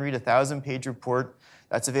to go and read a 1,000-page report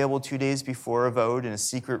that's available 2 days before a vote in a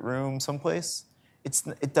secret room someplace?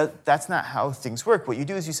 That's not how things work. What you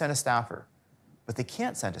do is you send a staffer. But they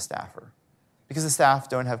can't send a staffer because the staff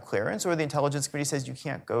don't have clearance or the Intelligence Committee says you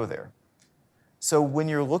can't go there. So when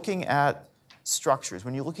you're looking at structures,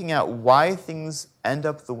 when you're looking at why things end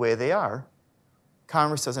up the way they are,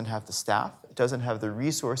 Congress doesn't have the staff, it doesn't have the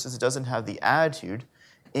resources, it doesn't have the attitude,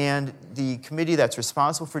 and the committee that's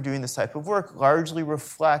responsible for doing this type of work largely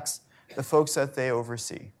reflects the folks that they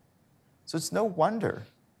oversee. So it's no wonder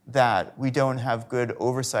that we don't have good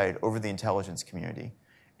oversight over the intelligence community.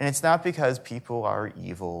 And it's not because people are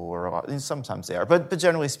evil, or sometimes they are, but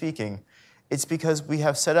generally speaking, it's because we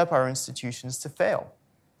have set up our institutions to fail.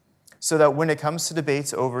 So that when it comes to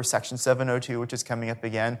debates over Section 702, which is coming up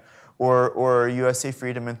again, or USA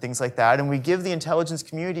Freedom and things like that, and we give the intelligence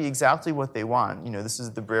community exactly what they want. This is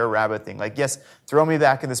the Brer Rabbit thing. Like, yes, throw me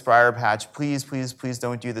back in this briar patch. Please, please, please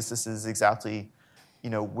don't do this. This is exactly,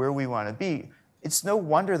 where we want to be. It's no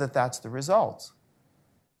wonder that that's the result.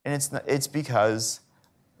 And it's because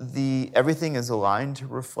everything is aligned to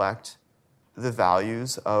reflect the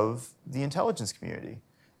values of the intelligence community.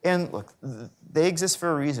 And look, they exist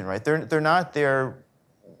for a reason, right? They're not there.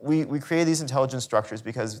 We create these intelligence structures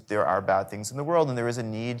because there are bad things in the world and there is a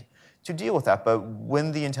need to deal with that. But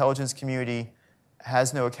when the intelligence community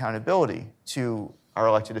has no accountability to our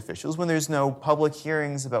elected officials, when there's no public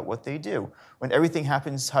hearings about what they do, when everything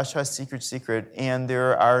happens hush-hush, secret, and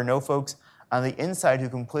there are no folks on the inside who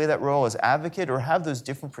can play that role as advocate or have those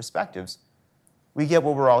different perspectives, we get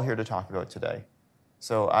what we're all here to talk about today.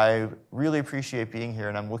 So I really appreciate being here,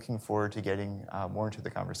 and I'm looking forward to getting more into the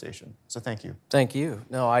conversation. So thank you. Thank you.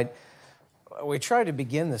 No, we tried to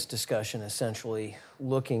begin this discussion essentially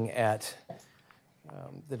looking at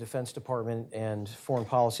the Defense Department and foreign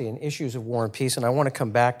policy and issues of war and peace, and I want to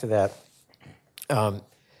come back to that.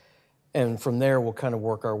 And from there, we'll kind of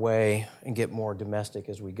work our way and get more domestic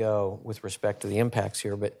as we go with respect to the impacts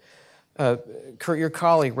here. But Kurt, your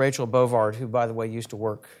colleague, Rachel Bovard, who, by the way, used to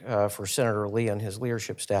work for Senator Lee on his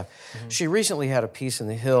leadership staff, she recently had a piece in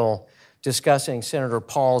The Hill discussing Senator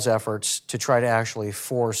Paul's efforts to try to actually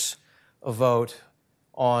force a vote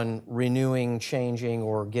on renewing, changing,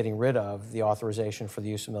 or getting rid of the authorization for the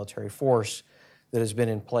use of military force that has been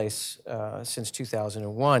in place since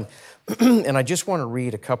 2001. And I just want to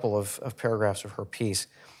read a couple of paragraphs of her piece.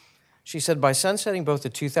 She said, by sunsetting both the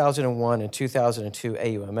 2001 and 2002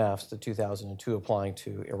 AUMFs, the 2002 applying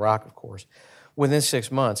to Iraq, of course, within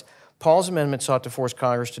 6 months, Paul's amendment sought to force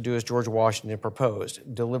Congress to do as George Washington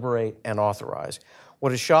proposed, deliberate and authorize.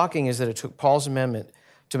 What is shocking is that it took Paul's amendment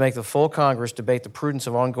to make the full Congress debate the prudence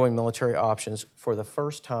of ongoing military options for the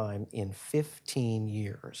first time in 15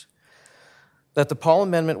 years. That the Paul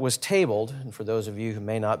amendment was tabled, and for those of you who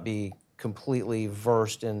may not be completely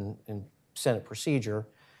versed in Senate procedure,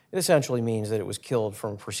 it essentially means that it was killed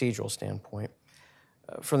from a procedural standpoint.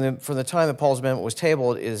 From the time that Paul's amendment was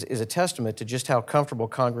tabled is a testament to just how comfortable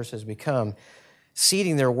Congress has become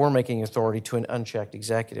ceding their war-making authority to an unchecked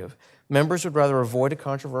executive. Members would rather avoid a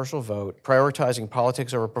controversial vote, prioritizing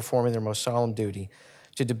politics over performing their most solemn duty,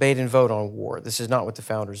 to debate and vote on war. This is not what the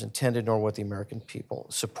founders intended, nor what the American people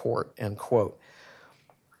support, end quote.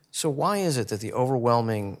 So why is it that the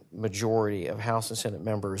overwhelming majority of House and Senate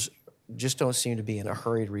members just don't seem to be in a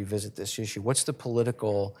hurry to revisit this issue? What's the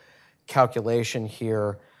political calculation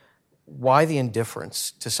here? Why the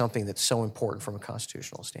indifference to something that's so important from a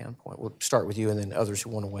constitutional standpoint? We'll start with you and then others who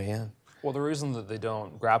want to weigh in. Well, the reason that they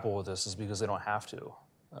don't grapple with this is because they don't have to.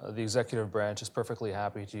 The executive branch is perfectly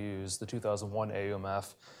happy to use the 2001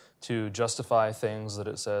 AUMF to justify things that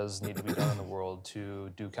it says need to be done in the world to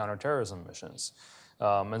do counterterrorism missions.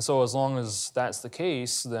 And so as long as that's the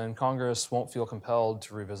case, then Congress won't feel compelled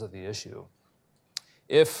to revisit the issue.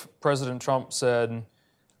 If President Trump said,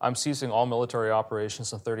 I'm ceasing all military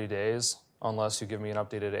operations in 30 days, unless you give me an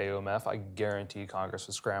updated AUMF, I guarantee Congress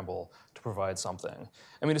would scramble to provide something.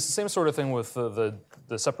 I mean, it's the same sort of thing with the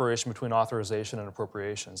separation between authorization and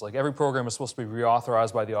appropriations. Like every program is supposed to be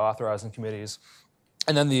reauthorized by the authorizing committees,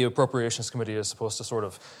 and then the Appropriations Committee is supposed to sort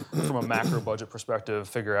of, from a macro budget perspective,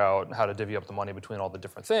 figure out how to divvy up the money between all the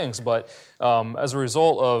different things. But as a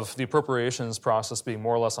result of the appropriations process being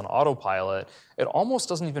more or less on autopilot, it almost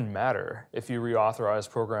doesn't even matter if you reauthorize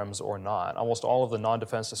programs or not. Almost all of the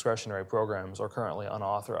non-defense discretionary programs are currently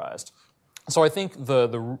unauthorized. So I think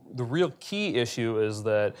the real key issue is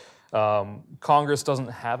that Congress doesn't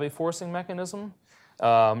have a forcing mechanism.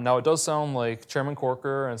 Now, it does sound like Chairman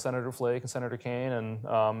Corker and Senator Flake and Senator Kaine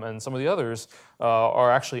and some of the others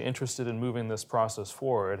are actually interested in moving this process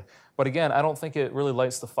forward. But again, I don't think it really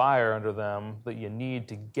lights the fire under them that you need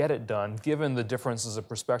to get it done, given the differences of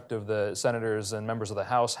perspective that senators and members of the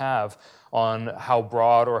House have on how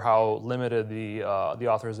broad or how limited the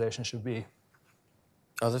authorization should be.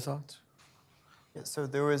 Other thoughts? Yeah, so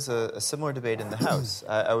there was a similar debate in the House.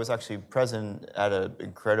 I was actually present at an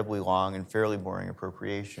incredibly long and fairly boring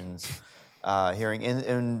appropriations hearing,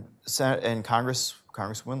 and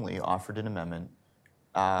Congresswoman Lee offered an amendment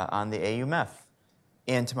on the AUMF,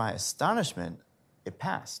 and to my astonishment, it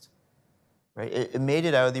passed. Right, it made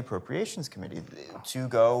it out of the Appropriations Committee to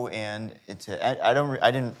go and I don't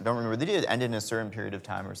remember. They did end in a certain period of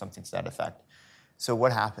time or something to that effect. So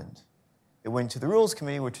what happened? It went to the Rules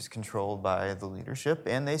Committee, which is controlled by the leadership,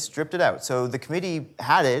 and they stripped it out. So the committee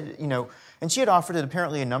had it, and she had offered it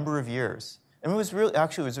apparently a number of years. And it was really,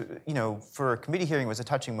 actually, for a committee hearing, it was a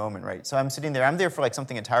touching moment, right? So I'm sitting there, I'm there for like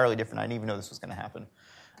something entirely different. I didn't even know this was going to happen.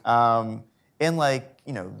 And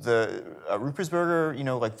the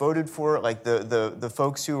Ruppersberger, voted for it. Like the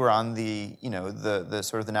folks who were on the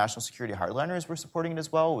sort of the national security hardliners were supporting it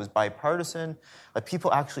as well. It was bipartisan. Like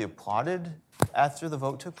people actually applauded after the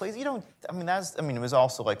vote took place. It was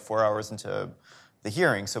also like 4 hours into the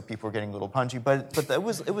hearing, so people were getting a little punchy. But it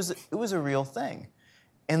was a real thing.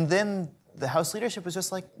 And then the House leadership was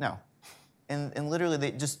just like, no. And literally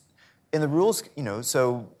they just, in the rules,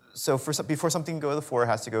 before something can go to the floor, it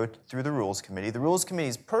has to go through the Rules Committee. The Rules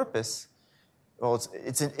Committee's purpose,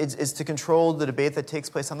 it's to control the debate that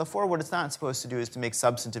takes place on the floor. What it's not supposed to do is to make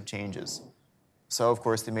substantive changes. So, of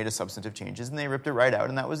course, they made a substantive changes, and they ripped it right out,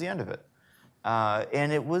 and that was the end of it.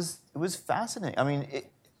 And it was fascinating. I mean,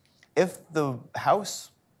 if the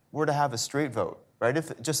House were to have a straight vote, right,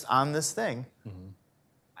 if just on this thing,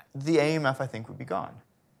 the AUMF, I think, would be gone.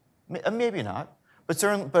 Maybe not. But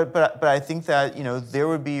certainly, but I think that there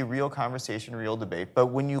would be real conversation, real debate. But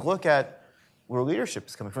when you look at where leadership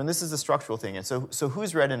is coming from, this is the structural thing. And so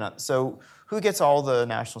who's read enough? So who gets all the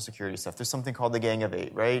national security stuff? There's something called the Gang of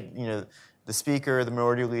Eight, right? The Speaker, the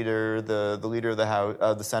Minority Leader, the Leader of the House,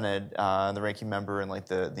 the Senate, the Ranking Member, and like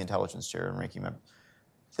the Intelligence Chair and Ranking Member.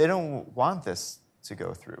 They don't want this to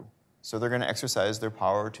go through, so they're going to exercise their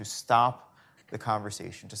power to stop the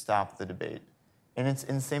conversation, to stop the debate. And it's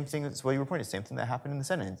the same thing, it's what you were pointing, the same thing that happened in the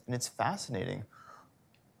Senate. And it's fascinating.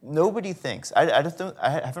 Nobody thinks, I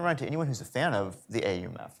haven't run into anyone who's a fan of the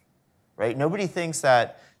AUMF, right? Nobody thinks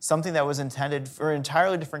that something that was intended for an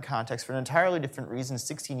entirely different context, for an entirely different reason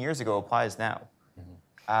 16 years ago applies now.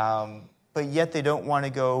 But yet they don't want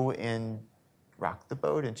to go and rock the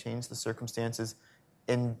boat and change the circumstances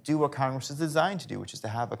and do what Congress is designed to do, which is to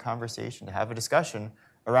have a conversation, to have a discussion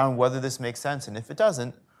around whether this makes sense. And if it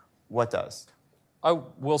doesn't, what does? I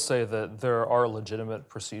will say that there are legitimate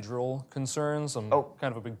procedural concerns. I'm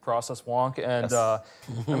kind of a big process wonk. And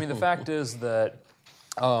I mean, the fact is that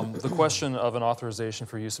the question of an authorization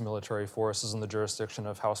for use of military force is in the jurisdiction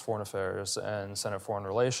of House Foreign Affairs and Senate Foreign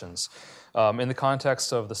Relations. In the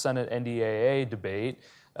context of the Senate NDAA debate,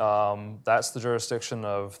 that's the jurisdiction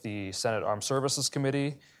of the Senate Armed Services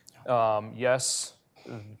Committee. Yes,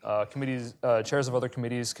 committees, chairs of other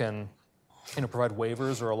committees can provide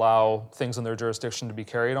waivers or allow things in their jurisdiction to be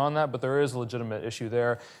carried on that, but there is a legitimate issue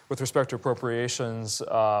there. With respect to appropriations,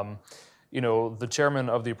 the chairman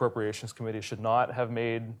of the Appropriations Committee should not have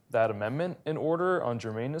made that amendment in order on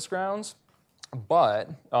germaneness grounds, but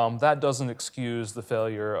that doesn't excuse the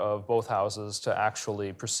failure of both houses to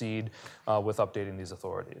actually proceed with updating these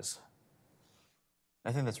authorities.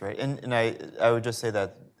 I think that's right. And I would just say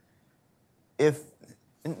that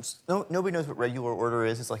nobody knows what regular order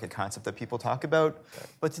is. It's like a concept that people talk about.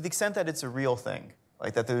 But to the extent that it's a real thing,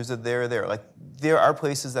 like that there's a there, like there are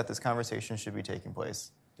places that this conversation should be taking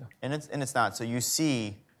place. Yeah. And it's not. So you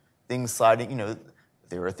see things sliding,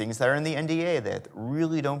 there are things that are in the NDA that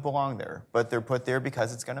really don't belong there, but they're put there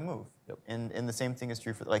because it's going to move. Yep. And the same thing is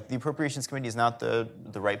true for, like, the Appropriations Committee is not the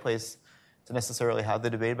right place to necessarily have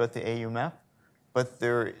the debate about the AUMF, but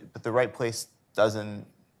the right place doesn't.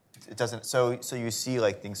 So you see,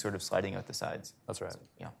 like, things sort of sliding out the sides. That's right. So,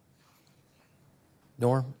 yeah.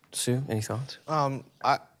 Norm, Sue, any thoughts?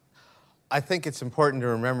 I think it's important to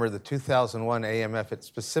remember the 2001 AMF. It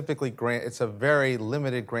specifically it's a very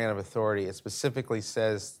limited grant of authority. It specifically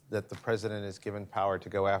says that the president is given power to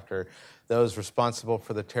go after those responsible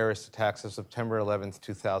for the terrorist attacks of September 11th,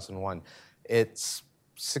 2001. It's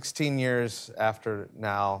 16 years after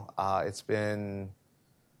now. It's been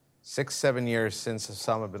 6-7 years since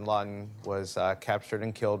Osama bin Laden was captured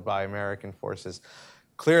and killed by American forces.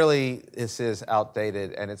 Clearly, this is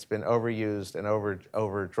outdated, and it's been overused and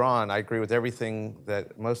overdrawn. I agree with everything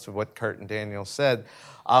that most of what Kurt and Daniel said.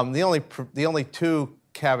 The only two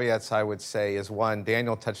caveats I would say is, one,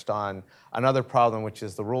 Daniel touched on another problem, which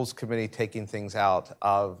is the Rules Committee taking things out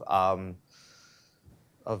of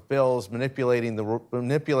bills, manipulating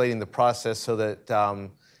the process so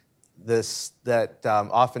that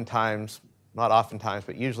oftentimes. Not oftentimes,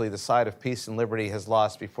 but usually the side of peace and liberty has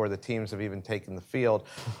lost before the teams have even taken the field.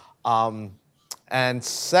 And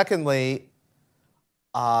secondly,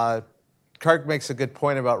 Kirk makes a good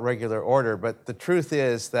point about regular order, but the truth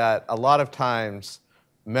is that a lot of times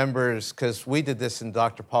members, because we did this in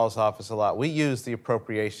Dr. Paul's office a lot, we use the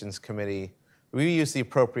Appropriations Committee, we use the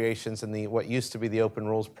appropriations and what used to be the open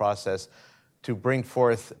rules process to bring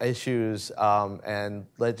forth issues and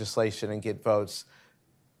legislation and get votes.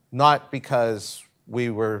 Not because we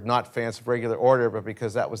were not fans of regular order, but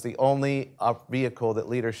because that was the only vehicle that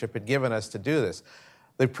leadership had given us to do this.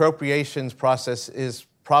 The appropriations process is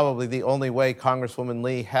probably the only way Congresswoman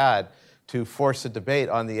Lee had to force a debate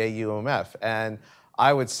on the AUMF. And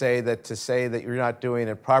I would say that to say that you're not doing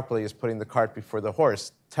it properly is putting the cart before the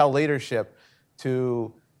horse. Tell leadership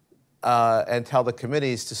and tell the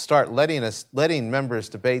committees to start letting members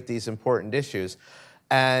debate these important issues.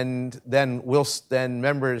 And then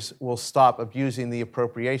members will stop abusing the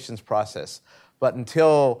appropriations process. But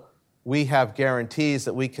until we have guarantees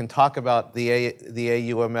that we can talk about the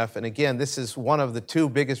AUMF, and again, this is one of the two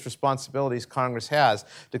biggest responsibilities Congress has,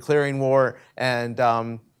 declaring war and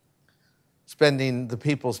spending the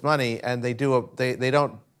people's money, and they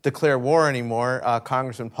don't declare war anymore.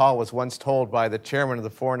 Congressman Paul was once told by the chairman of the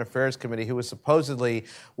Foreign Affairs Committee, who was supposedly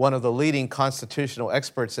one of the leading constitutional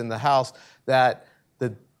experts in the House, that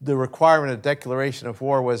the requirement of declaration of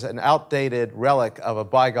war was an outdated relic of a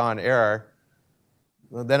bygone era.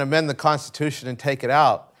 Then amend the Constitution and take it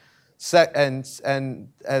out. And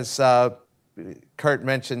as Kurt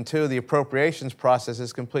mentioned too, the appropriations process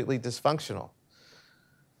is completely dysfunctional.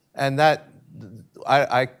 And that,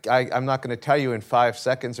 I'm not going to tell you in 5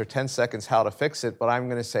 seconds or 10 seconds how to fix it, but I'm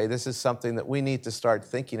going to say this is something that we need to start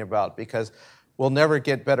thinking about, because we'll never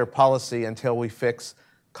get better policy until we fix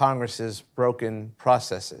Congress's broken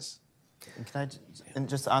processes. And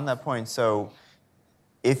just on that point, so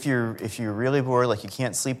if you're really bored, like you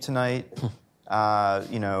can't sleep tonight, you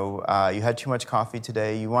had too much coffee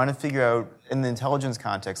today, you want to figure out in the intelligence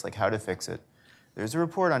context like how to fix it. There's a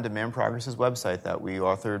report on Demand Progress's website that we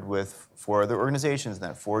authored with 4 other organizations, and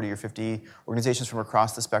that 40 or 50 organizations from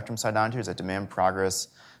across the spectrum signed on to is at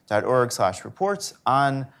demandprogress.org/reports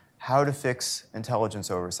on how to fix intelligence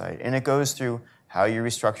oversight. And it goes through how you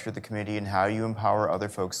restructure the committee, and how you empower other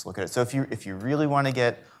folks to look at it. So if you really want to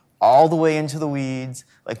get all the way into the weeds,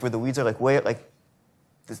 like where the weeds are like way like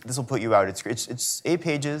this will put you out. It's 8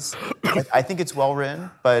 pages. I think it's well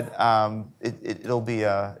written, but it'll be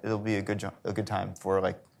a good time for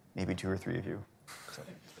like maybe 2 or 3 of you.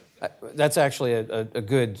 That's actually a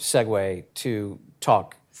good segue to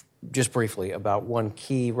talk just briefly about one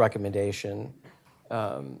key recommendation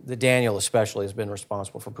that Daniel especially has been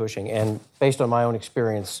responsible for pushing. And based on my own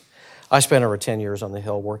experience, I spent over 10 years on the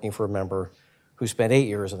Hill working for a member who spent 8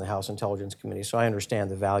 years in the House Intelligence Committee, so I understand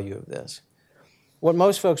the value of this. What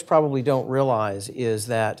most folks probably don't realize is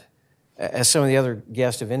that, as some of the other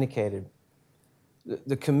guests have indicated,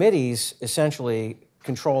 the committees essentially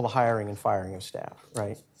control the hiring and firing of staff,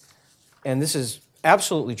 right? And this is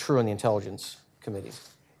absolutely true in the Intelligence Committees.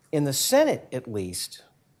 In the Senate, at least,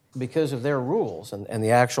 because of their rules and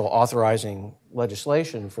the actual authorizing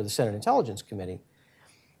legislation for the Senate Intelligence Committee,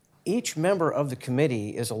 each member of the committee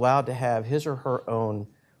is allowed to have his or her own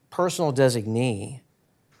personal designee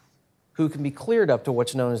who can be cleared up to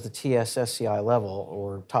what's known as the TS-SCI level,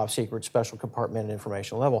 or Top Secret Special Compartmented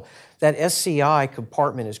Information level. That SCI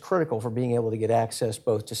compartment is critical for being able to get access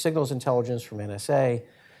both to signals intelligence from NSA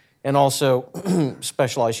and also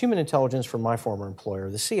specialized human intelligence from my former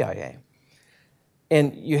employer, the CIA.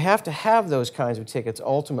 And you have to have those kinds of tickets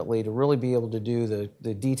ultimately to really be able to do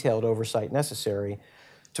the detailed oversight necessary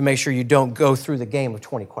to make sure you don't go through the game of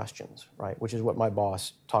 20 questions, right, which is what my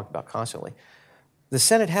boss talked about constantly. The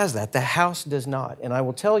Senate has that. The House does not. And I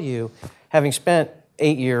will tell you, having spent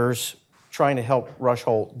 8 years trying to help Rush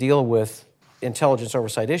Holt deal with intelligence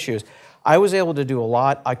oversight issues, I was able to do a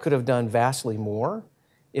lot. I could have done vastly more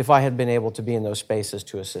if I had been able to be in those spaces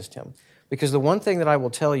to assist him. Because the one thing that I will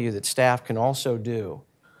tell you that staff can also do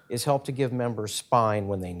is help to give members spine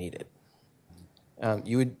when they need it.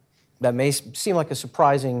 That may seem like a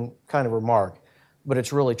surprising kind of remark, but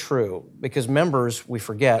it's really true, because members, we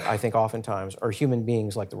forget, I think oftentimes, are human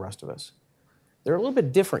beings like the rest of us. They're a little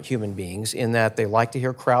bit different human beings in that they like to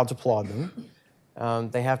hear crowds applaud them.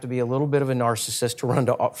 They have to be a little bit of a narcissist to run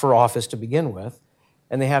for office to begin with,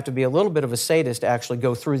 and they have to be a little bit of a sadist to actually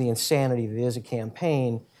go through the insanity that is a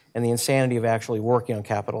campaign and the insanity of actually working on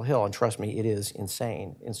Capitol Hill. And trust me, it is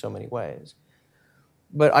insane in so many ways.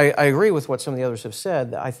 But I agree with what some of the others have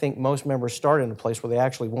said, that I think most members start in a place where they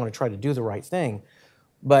actually want to try to do the right thing.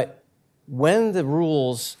 But when the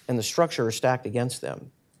rules and the structure are stacked against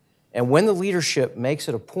them, and when the leadership makes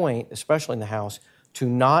it a point, especially in the House, to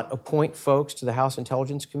not appoint folks to the House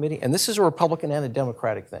Intelligence Committee, and this is a Republican and a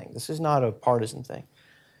Democratic thing, this is not a partisan thing,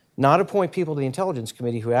 not appoint people to the Intelligence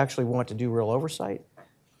Committee who actually want to do real oversight,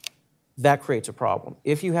 that creates a problem.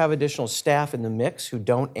 If you have additional staff in the mix who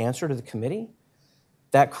don't answer to the committee,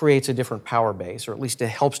 that creates a different power base, or at least it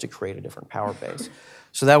helps to create a different power base.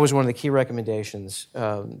 So that was one of the key recommendations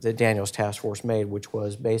that Daniel's task force made, which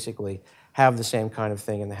was basically have the same kind of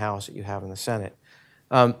thing in the House that you have in the Senate.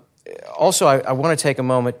 Also, I want to take a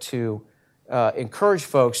moment to encourage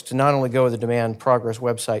folks to not only go to the Demand Progress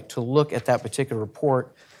website to look at that particular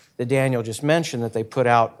report that Daniel just mentioned that they put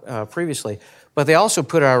out previously, but they also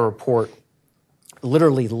put out a report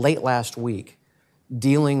literally late last week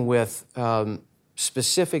dealing with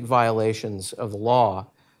specific violations of the law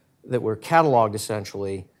that were cataloged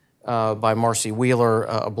essentially by Marcy Wheeler,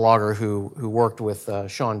 a blogger who worked with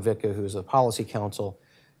Sean Vicka, who's the policy counsel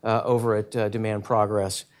over at Demand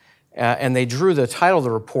Progress. And they drew the title of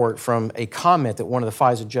the report from a comment that one of the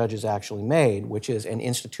FISA judges actually made, which is an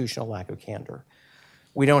institutional lack of candor.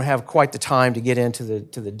 We don't have quite the time to get into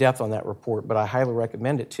the depth on that report, but I highly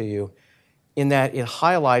recommend it to you in that it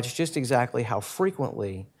highlights just exactly how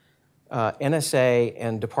frequently NSA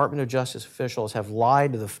and Department of Justice officials have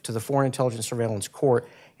lied to the Foreign Intelligence Surveillance Court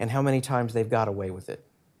and how many times they've got away with it.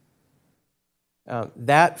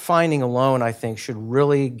 That finding alone, I think, should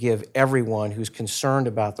really give everyone who's concerned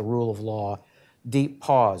about the rule of law deep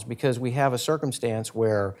pause, because we have a circumstance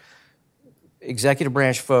where executive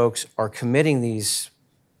branch folks are committing these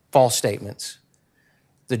false statements.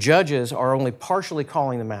 The judges are only partially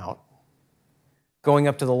calling them out, going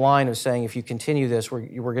up to the line of saying, if you continue this,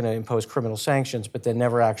 we're going to impose criminal sanctions, but then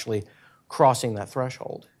never actually crossing that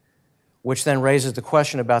threshold, which then raises the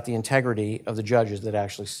question about the integrity of the judges that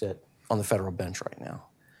actually sit on the federal bench right now.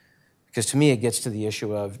 Because to me, it gets to the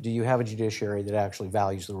issue of, do you have a judiciary that actually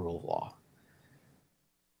values the rule of law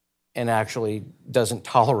and actually doesn't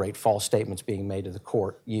tolerate false statements being made to the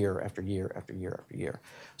court year after year after year after year?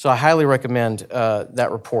 So I highly recommend that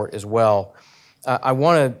report as well. I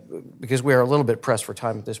want to, because we are a little bit pressed for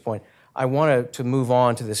time at this point, I want to move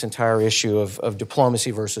on to this entire issue of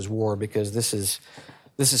diplomacy versus war, because this is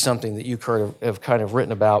this is something that you, Kurt, have kind of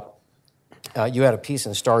written about. You had a piece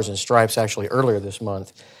in Stars and Stripes actually earlier this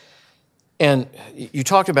month. And you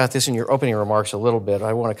talked about this in your opening remarks a little bit.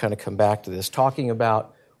 I want to kind of come back to this, talking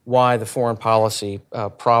about why the foreign policy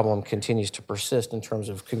problem continues to persist in terms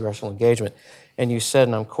of congressional engagement. And you said,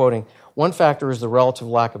 and I'm quoting, "One factor is the relative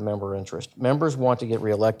lack of member interest. Members want to get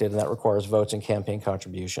reelected, and that requires votes and campaign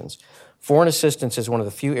contributions. Foreign assistance is one of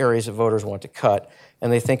the few areas that voters want to cut,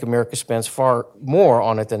 and they think America spends far more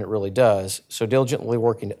on it than it really does, so diligently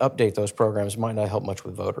working to update those programs might not help much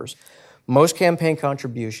with voters. Most campaign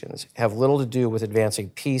contributions have little to do with advancing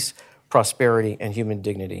peace, prosperity, and human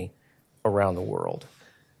dignity around the world."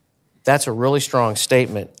 That's a really strong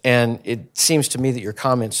statement, and it seems to me that your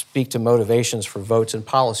comments speak to motivations for votes and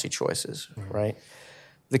policy choices, right?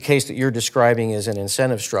 The case that you're describing is an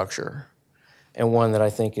incentive structure, and one that I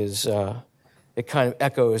think is, it kind of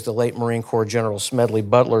echoes the late Marine Corps General Smedley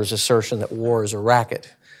Butler's assertion that war is a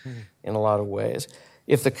racket in a lot of ways.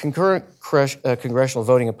 If the concurrent congressional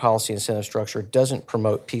voting and policy incentive structure doesn't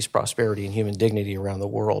promote peace, prosperity, and human dignity around the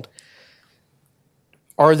world,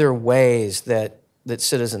 are there ways that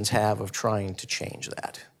citizens have of trying to change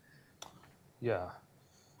that? Yeah.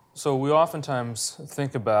 So we oftentimes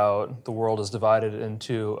think about the world as divided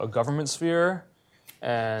into a government sphere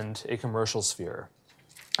and a commercial sphere.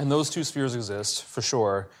 And those two spheres exist, for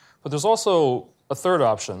sure. But there's also a third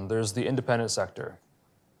option. There's the independent sector.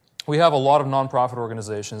 We have a lot of nonprofit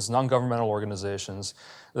organizations, non-governmental organizations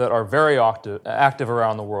that are very active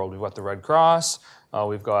around the world. We've got the Red Cross,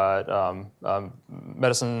 we've got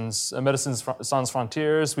Medicines Sans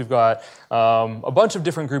Frontières, we've got a bunch of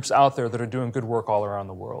different groups out there that are doing good work all around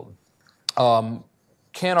the world.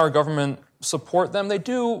 Can our government support them? They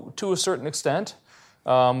do to a certain extent.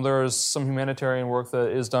 There's some humanitarian work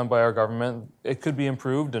that is done by our government. It could be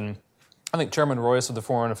improved, and I think Chairman Royce of the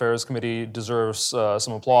Foreign Affairs Committee deserves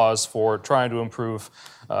some applause for trying to improve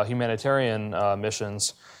humanitarian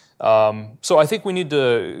missions. So I think we need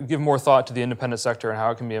to give more thought to the independent sector and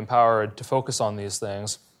how it can be empowered to focus on these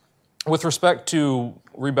things. With respect to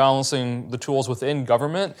rebalancing the tools within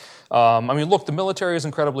government, look, the military is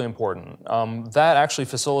incredibly important. That actually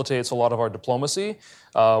facilitates a lot of our diplomacy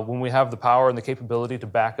when we have the power and the capability to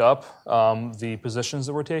back up the positions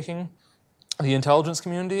that we're taking. The intelligence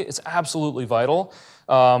community is absolutely vital.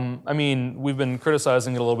 We've been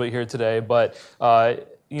criticizing it a little bit here today, but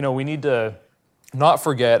we need to not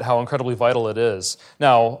forget how incredibly vital it is.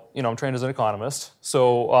 Now, I'm trained as an economist,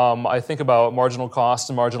 so I think about marginal costs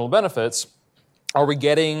and marginal benefits. Are we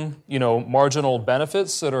getting, marginal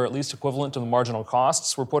benefits that are at least equivalent to the marginal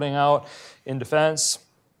costs we're putting out in defense,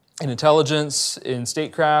 in intelligence, in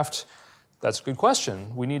statecraft? That's a good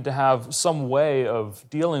question. We need to have some way of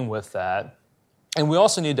dealing with that. And we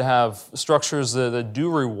also need to have structures that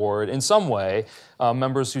do reward, in some way,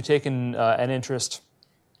 members who take an interest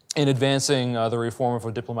in advancing the reform of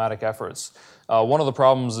our diplomatic efforts. One of the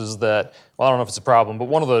problems is that, I don't know if it's a problem, but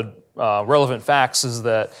one of the relevant facts is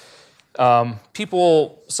that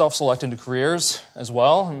people self-select into careers as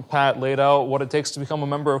well. And Pat laid out what it takes to become a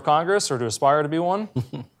member of Congress or to aspire to be one.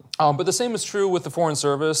 But the same is true with the Foreign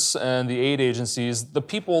Service and the aid agencies. The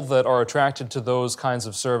people that are attracted to those kinds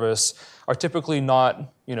of service are typically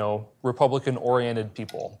not, Republican-oriented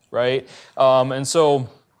people, right? And so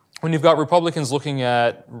when you've got Republicans looking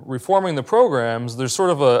at reforming the programs, there's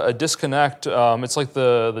sort of a disconnect. It's like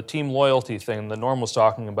the team loyalty thing that Norm was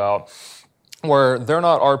talking about, where they're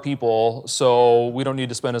not our people, so we don't need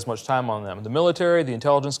to spend as much time on them. The military, the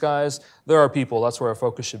intelligence guys, they're our people. That's where our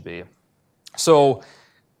focus should be. So,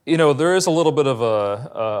 there is a little bit of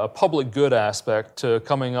a public good aspect to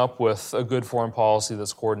coming up with a good foreign policy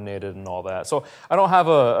that's coordinated and all that. So I don't have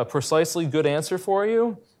a precisely good answer for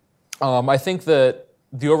you. I think that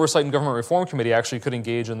the Oversight and Government Reform Committee actually could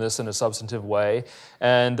engage in this in a substantive way.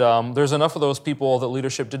 And there's enough of those people that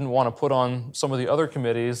leadership didn't want to put on some of the other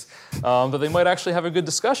committees that they might actually have a good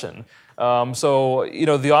discussion. So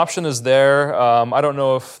the option is there. I don't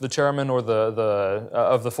know if the chairman or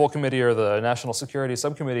of the full committee or the National Security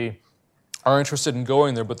Subcommittee are interested in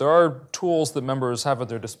going there, but there are tools that members have at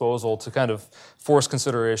their disposal to kind of force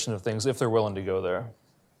consideration of things if they're willing to go there.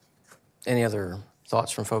 Any other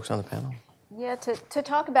thoughts from folks on the panel? Yeah, to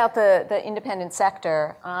talk about the independent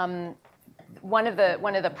sector, one of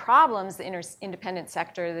the problems the independent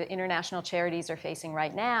sector, the international charities are facing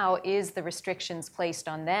right now is the restrictions placed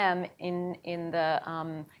on them in the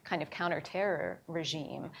kind of counterterror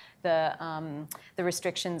regime, the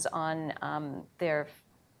restrictions on their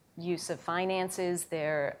use of finances,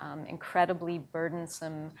 their incredibly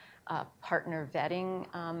burdensome partner vetting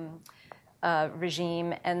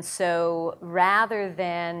regime, and so rather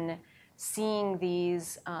than seeing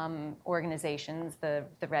these organizations, the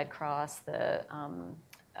Red Cross, the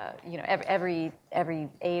every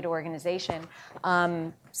aid organization,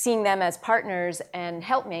 seeing them as partners and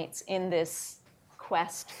helpmates in this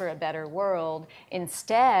quest for a better world.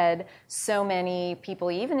 Instead, so many people,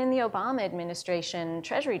 even in the Obama administration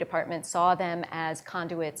Treasury Department, saw them as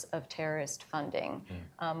conduits of terrorist funding,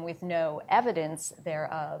 with no evidence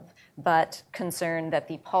thereof, but concerned that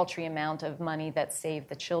the paltry amount of money that Save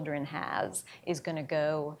the Children has is going to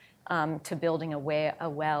go to building a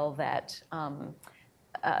well that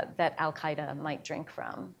that Al Qaeda might drink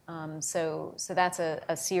from. So that's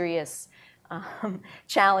a serious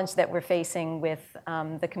challenge that we're facing with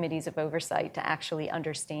the committees of oversight, to actually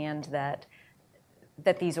understand that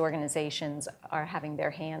these organizations are having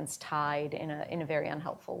their hands tied in a very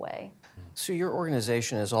unhelpful way. So your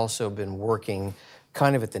organization has also been working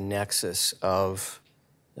kind of at the nexus of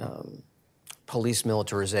police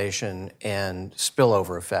militarization and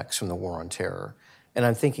spillover effects from the war on terror. And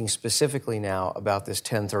I'm thinking specifically now about this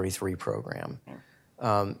 1033 program.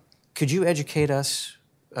 Could you educate us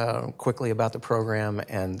quickly about the program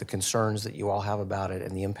and the concerns that you all have about it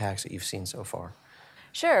and the impacts that you've seen so far?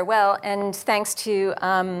 Sure. Well, and thanks to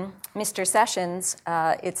Mr. Sessions,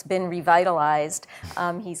 it's been revitalized.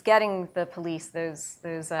 He's getting the police those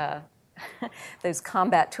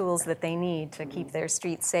combat tools that they need to keep their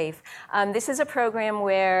streets safe. This is a program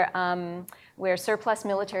where surplus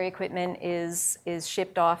military equipment is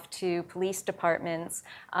shipped off to police departments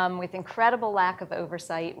with incredible lack of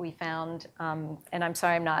oversight. We found, and I'm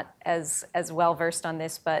sorry I'm not as well versed on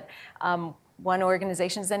this, but one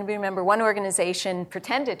organization, does anybody remember? One organization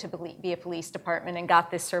pretended to be a police department and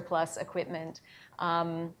got this surplus equipment,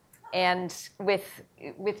 and with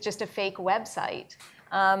just a fake website.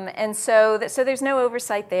 And so there's no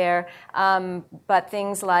oversight there, but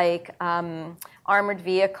things like armored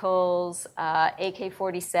vehicles,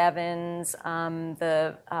 AK-47s,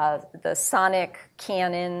 the sonic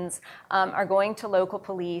cannons are going to local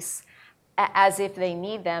police as if they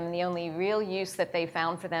need them. The only real use that they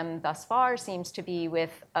found for them thus far seems to be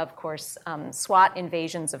with, of course, SWAT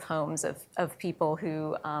invasions of homes of people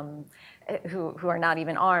who are not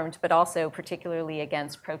even armed, but also particularly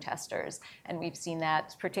against protesters. And we've seen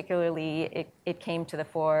that particularly, it came to the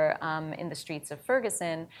fore in the streets of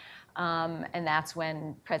Ferguson, and that's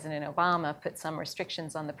when President Obama put some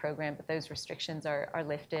restrictions on the program, but those restrictions are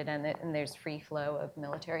lifted, and there's free flow of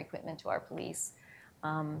military equipment to our police.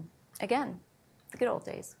 Again, the good old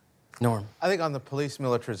days. Norm. I think on the police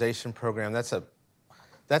militarization program, that's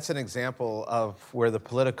an example of where the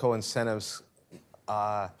political incentives,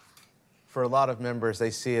 for a lot of members, they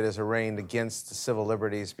see it as arraigned against the civil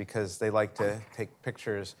liberties because they like to take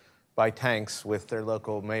pictures by tanks with their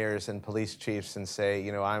local mayors and police chiefs and say,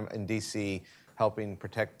 I'm in D.C. helping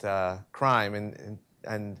protect crime.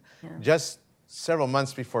 And just several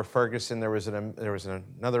months before Ferguson, there was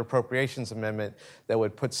another appropriations amendment that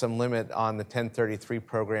would put some limit on the 1033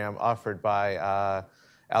 program offered by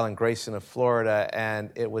Alan Grayson of Florida, and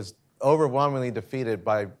it was overwhelmingly defeated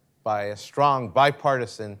by a strong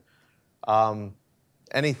bipartisan.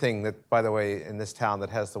 Anything that, by the way, in this town that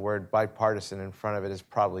has the word bipartisan in front of it is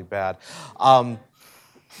probably bad.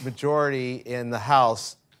 Majority in the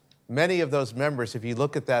House. Many of those members, if you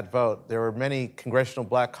look at that vote, there were many Congressional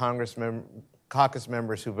Black Caucus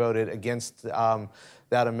members who voted against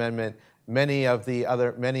that amendment. Many of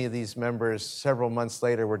these members, several months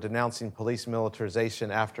later, were denouncing police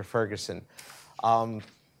militarization after Ferguson.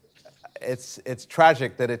 It's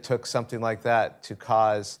tragic that it took something like that to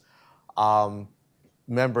cause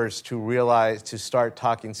members to start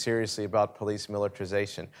talking seriously about police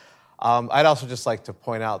militarization. I'd also just like to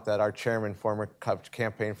point out that our chairman, former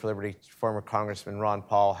Campaign for Liberty, former Congressman Ron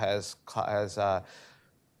Paul, has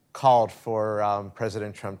called for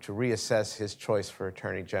President Trump to reassess his choice for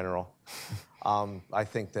Attorney General. I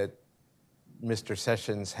think that Mr.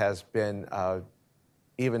 Sessions has been,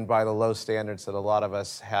 even by the low standards that a lot of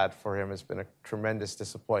us had for him, has been a tremendous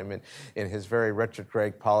disappointment in his very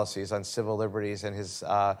retrograde policies on civil liberties and his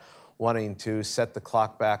wanting to set the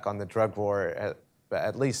clock back on the drug war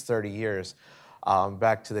at least 30 years,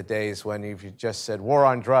 back to the days when if you just said war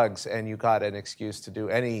on drugs and you got an excuse to do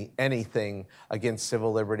anything against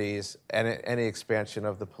civil liberties and any expansion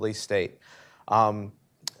of the police state.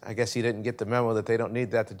 I guess he didn't get the memo that they don't need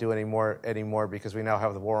that to do anymore because we now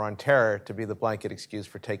have the war on terror to be the blanket excuse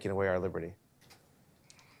for taking away our liberty.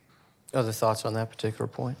 Other thoughts on that particular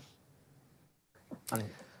point?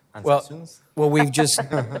 Well, we've just,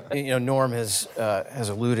 Norm has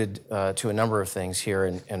alluded to a number of things here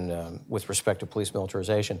and with respect to police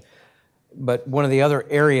militarization. But one of the other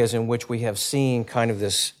areas in which we have seen kind of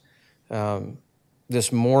this this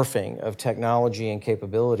morphing of technology and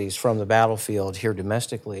capabilities from the battlefield here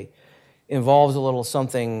domestically involves a little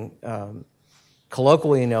something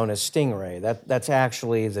colloquially known as Stingray. That's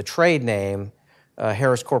actually the trade name,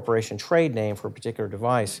 Harris Corporation trade name for a particular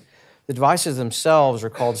device. The devices themselves are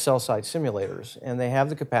called cell site simulators, and they have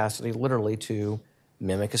the capacity literally to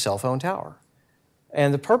mimic a cell phone tower.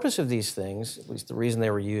 And the purpose of these things, at least the reason they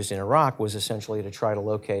were used in Iraq, was essentially to try to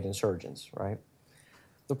locate insurgents, right?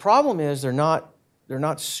 The problem is they're not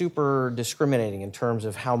super discriminating in terms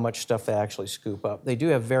of how much stuff they actually scoop up. They do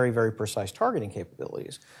have very, very precise targeting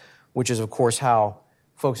capabilities, which is, of course, how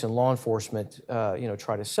folks in law enforcement,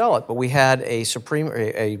 try to sell it. But we had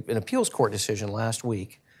an appeals court decision last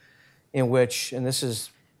week in which, and this is,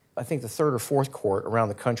 I think, the third or fourth court around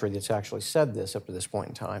the country that's actually said this up to this point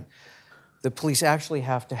in time, the police actually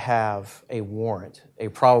have to have a warrant, a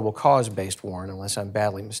probable cause-based warrant, unless I'm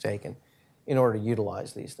badly mistaken, in order to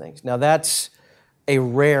utilize these things. Now, that's a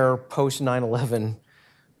rare post-9/11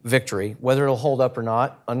 victory. Whether it'll hold up or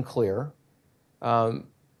not, unclear.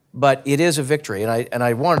 But it is a victory, and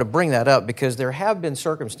I wanted to bring that up because there have been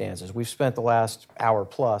circumstances. We've spent the last hour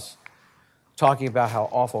plus talking about how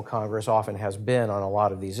awful Congress often has been on a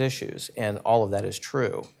lot of these issues, and all of that is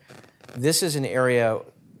true. This is an area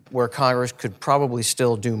where Congress could probably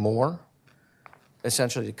still do more,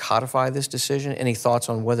 essentially to codify this decision. Any thoughts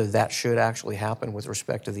on whether that should actually happen with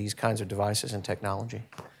respect to these kinds of devices and technology?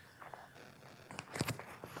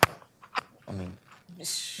 I mean,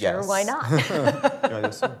 Sure, yes. why not?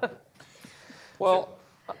 Well,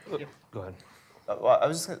 go ahead. Well, I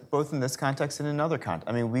was just both in this context and in another context.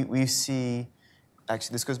 I mean, we see,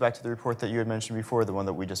 actually, this goes back to the report that you had mentioned before, the one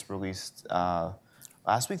that we just released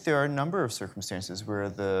last week. There are a number of circumstances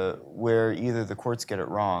where either the courts get it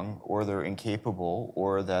wrong, or they're incapable,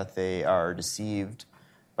 or that they are deceived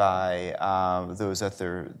by those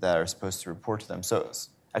that are supposed to report to them. So,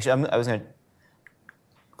 actually, I was going to.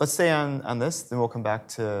 Let's stay on this, then we'll come back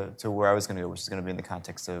to where I was going to go, which is going to be in the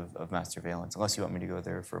context of mass surveillance, unless you want me to go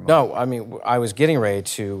there for a moment. No, I mean, I was getting ready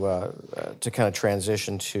to kind of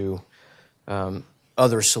transition to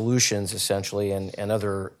other solutions, essentially, and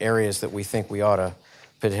other areas that we think we ought to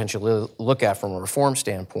potentially look at from a reform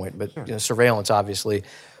standpoint. But surveillance, obviously,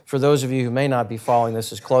 for those of you who may not be following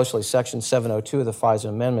this as closely, Section 702 of the FISA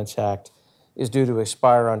Amendments Act is due to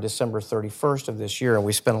expire on December 31st of this year, and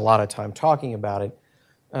we spent a lot of time talking about it.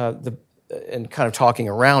 And kind of talking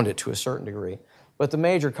around it to a certain degree. But the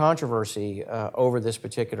major controversy over this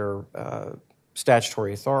particular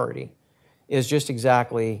statutory authority is just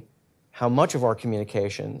exactly how much of our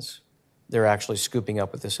communications they're actually scooping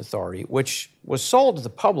up with this authority, which was sold to the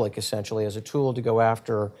public essentially as a tool to go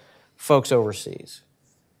after folks overseas.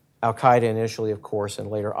 Al-Qaeda initially, of course, and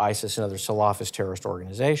later ISIS and other Salafist terrorist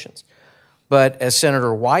organizations. But as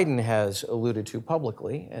Senator Wyden has alluded to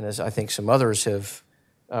publicly, and as I think some others have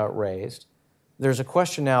raised, there's a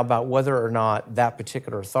question now about whether or not that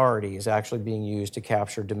particular authority is actually being used to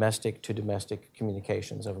capture domestic-to-domestic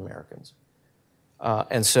communications of Americans.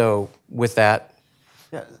 And so with that...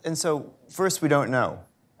 Yeah, and so first, we don't know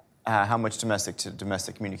how much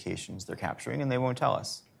domestic-to-domestic communications they're capturing, and they won't tell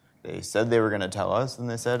us. They said they were going to tell us, and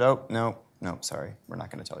they said, oh, no, sorry, we're not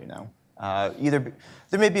going to tell you now. Either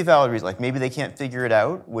there may be valid reasons, like maybe they can't figure it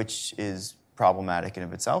out, which is problematic in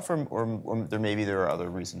of itself, or there are other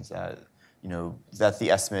reasons that that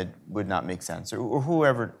the estimate would not make sense, or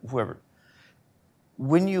whoever.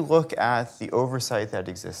 When you look at the oversight that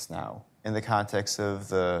exists now in the context of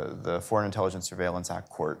the Foreign Intelligence Surveillance Act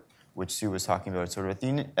Court, which Sue was talking about sort of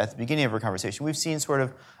at the beginning of our conversation, we've seen sort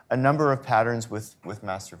of a number of patterns with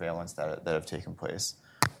mass surveillance that have taken place.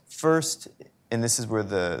 First, and this is where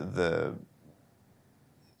the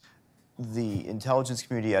intelligence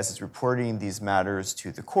community, as it's reporting these matters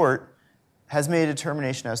to the court, has made a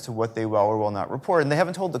determination as to what they will or will not report. And they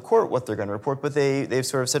haven't told the court what they're going to report, but they've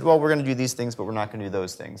sort of said, well, we're going to do these things, but we're not going to do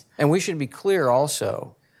those things. And we should be clear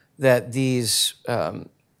also that these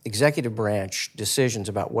executive branch decisions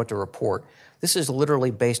about what to report, this is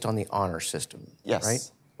literally based on the honor system, yes.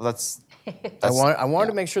 Right? Well, that's I wanted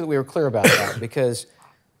to make sure that we were clear about that because,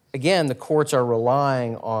 again, the courts are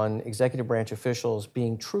relying on executive branch officials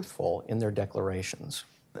being truthful in their declarations.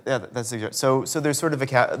 Yeah, that's exactly. So there's sort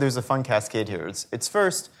of there's a fun cascade here. It's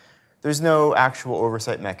first, there's no actual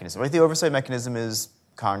oversight mechanism. Right? The oversight mechanism is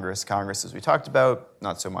Congress. Congress, as we talked about,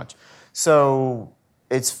 not so much. So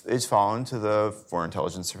it's fallen to the Foreign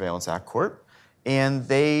Intelligence Surveillance Act Court, and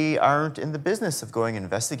they aren't in the business of going and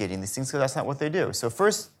investigating these things because that's not what they do. So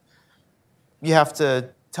first, you have to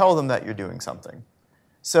tell them that you're doing something.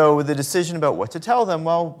 So the decision about what to tell them,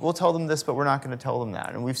 well, we'll tell them this, but we're not going to tell them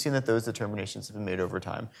that. And we've seen that those determinations have been made over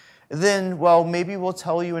time. then, well, maybe we'll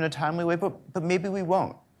tell you in a timely way, but maybe we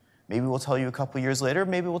won't. Maybe we'll tell you a couple years later.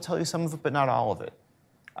 Maybe we'll tell you some of it, but not all of it.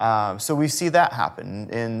 So we see that happen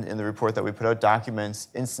in the report that we put out, documents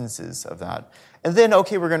instances of that. And then,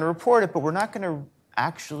 okay, we're going to report it, but we're not going to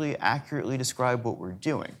actually accurately describe what we're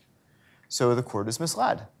doing. So the court is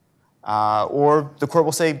misled. Or the court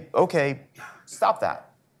will say, okay, stop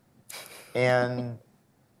that. And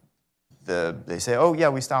they say, oh, yeah,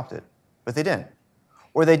 we stopped it. But they didn't.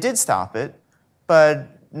 Or they did stop it, but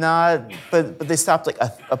they stopped like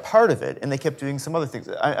a part of it, and they kept doing some other things.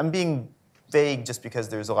 I'm being vague just because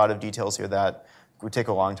there's a lot of details here that would take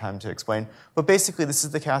a long time to explain. But basically, this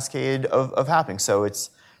is the cascade of happening. So it's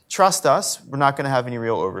trust us, we're not going to have any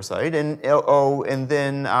real oversight, and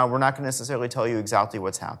then we're not going to necessarily tell you exactly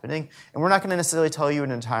what's happening, and we're not going to necessarily tell you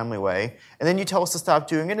in a timely way, and then you tell us to stop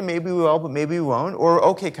doing it, and maybe we will, but maybe we won't, or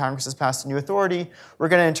okay, Congress has passed a new authority, we're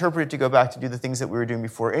going to interpret it to go back to do the things that we were doing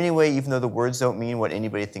before anyway, even though the words don't mean what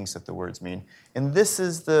anybody thinks that the words mean. And this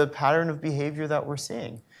is the pattern of behavior that we're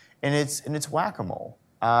seeing, and it's whack-a-mole.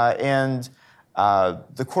 The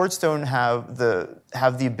courts don't have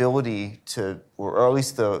the ability to, or at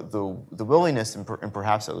least the willingness, and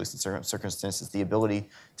perhaps at least in certain circumstances, the ability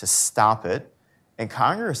to stop it, and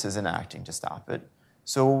Congress isn't acting to stop it.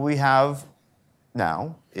 So what we have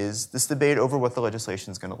now is this debate over what the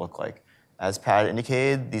legislation is going to look like. As Pat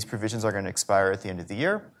indicated, these provisions are going to expire at the end of the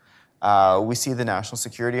year. We see the national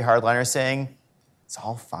security hardliners saying, it's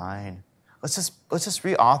all fine. Let's just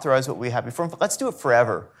reauthorize what we had before. Let's do it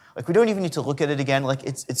forever. Like, we don't even need to look at it again. Like,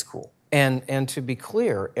 it's cool. And to be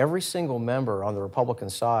clear, every single member on the Republican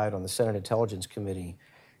side on the Senate Intelligence Committee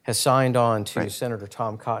has signed on to Senator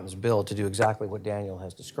Tom Cotton's bill to do exactly what Daniel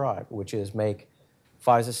has described, which is make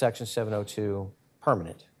FISA Section 702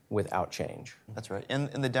 permanent without change. That's right. And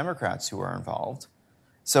the Democrats who are involved.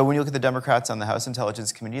 So when you look at the Democrats on the House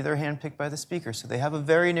Intelligence Committee, they're handpicked by the Speaker. So they have a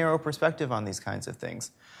very narrow perspective on these kinds of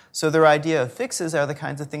things. So their idea of fixes are the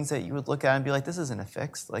kinds of things that you would look at and be like, this isn't a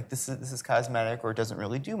fix. Like, this is cosmetic, or it doesn't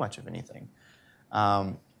really do much of anything.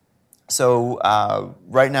 So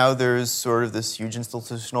right now there's sort of this huge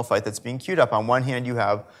institutional fight that's being queued up. On one hand, you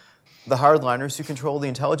have the hardliners who control the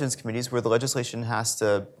intelligence committees, where the legislation has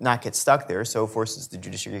to not get stuck there, so forces the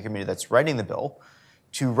Judiciary Committee that's writing the bill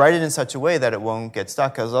to write it in such a way that it won't get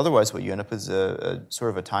stuck, because otherwise what you end up is a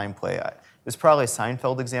sort of a time play. There's probably a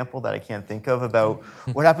Seinfeld example that I can't think of about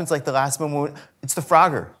what happens like the last moment. It's the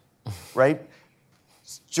Frogger, right?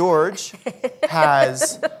 George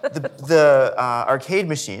has the arcade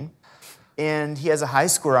machine, and he has a high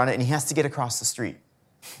score on it, and he has to get across the street.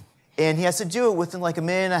 And he has to do it within like a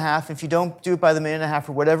minute and a half. If you don't do it by the minute and a half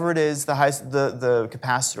or whatever it is, the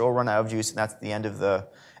capacitor will run out of juice, and that's the end of the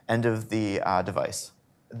device,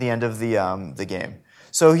 the end of the game.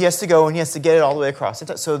 So he has to go and he has to get it all the way across.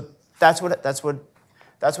 So that's what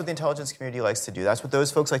the intelligence community likes to do. That's what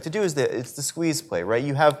those folks like to do. It's the squeeze play, right?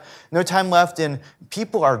 You have no time left, and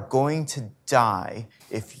people are going to die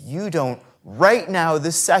if you don't right now,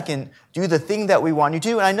 this second, do the thing that we want you to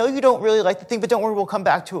do. And I know you don't really like the thing, but don't worry, we'll come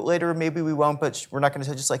back to it later. Maybe we won't, but we're not going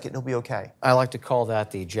to just like it. It'll be okay. I like to call that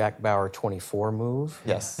the Jack Bauer 24 move.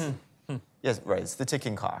 Yes. Yes, right. It's the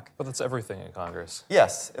ticking clock. But that's everything in Congress.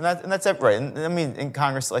 Yes, and that's right. And I mean, in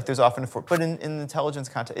Congress, like, there's often but in the intelligence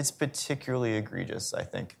context, it's particularly egregious. I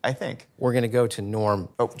think. We're going to go to Norm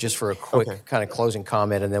just for a quick kind of closing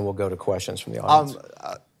comment, and then we'll go to questions from the audience.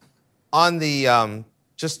 On the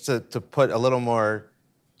just to put a little more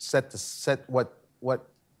set what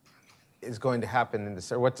is going to happen in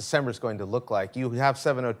December, what December is going to look like. You have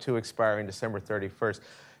 702 expiring December 31st.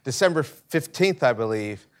 December 15th, I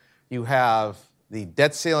believe, you have the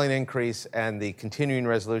debt ceiling increase and the continuing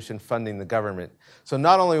resolution funding the government. So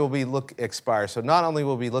not only will we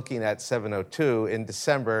be looking at 702 in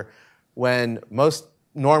December, when most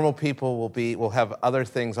normal people will have other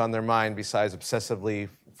things on their mind besides obsessively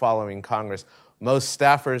following Congress. Most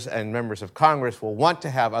staffers and members of Congress will want to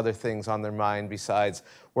have other things on their mind besides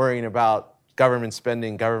worrying about government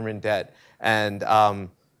spending, government debt, and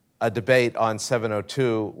a debate on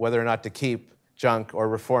 702, whether or not to keep junk or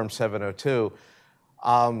reform 702.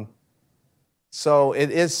 So it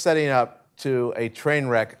is setting up to a train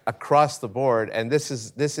wreck across the board, and this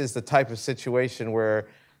is the type of situation where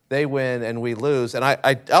they win and we lose. And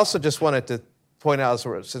I also just wanted to point out,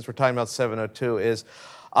 since we're talking about 702, is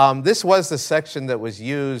this was the section that was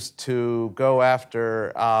used to go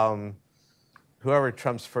after whoever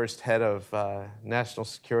Trump's first head of national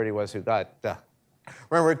security was, who got...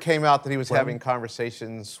 remember, it came out that he was having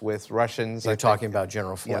conversations with Russians. You're talking about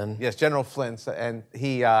General Flynn? Yeah, yes, General Flynn, and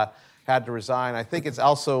he had to resign. I think it's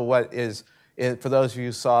also what is for those of you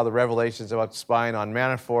who saw the revelations about spying on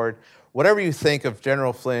Manafort, whatever you think of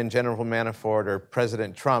General Flynn, General Manafort, or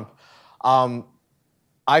President Trump,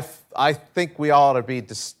 I think we all ought to be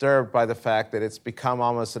disturbed by the fact that it's become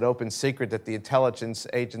almost an open secret that the intelligence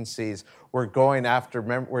agencies were going after,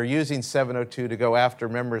 we're using 702 to go after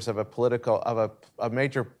members of a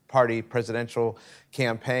major party presidential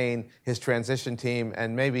campaign, his transition team,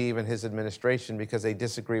 and maybe even his administration because they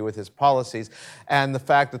disagree with his policies. And the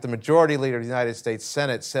fact that the majority leader of the United States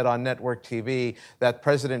Senate said on network TV that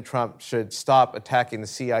President Trump should stop attacking the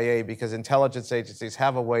CIA because intelligence agencies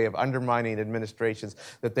have a way of undermining administrations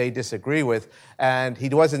that they disagree with. And he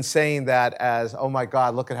wasn't saying that as, oh my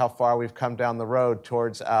God, look at how far we've come down the road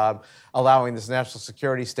towards allowing this national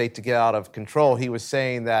security state to get out of control. He was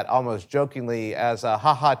saying that almost jokingly as,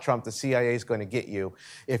 ha-ha, Trump, the CIA is going to get you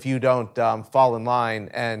if you don't fall in line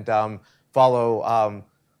and follow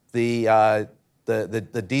the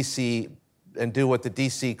DC and do what the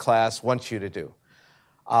DC class wants you to do.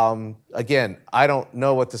 Again, I don't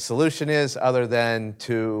know what the solution is other than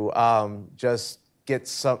to just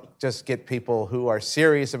get people who are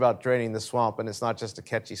serious about draining the swamp, and it's not just a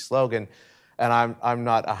catchy slogan. And I'm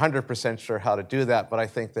not 100% sure how to do that, but I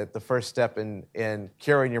think that the first step in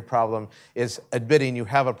curing your problem is admitting you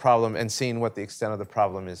have a problem and seeing what the extent of the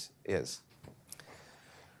problem is.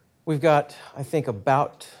 We've got, I think,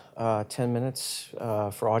 about 10 minutes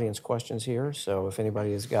for audience questions here. So if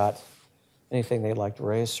anybody has got anything they'd like to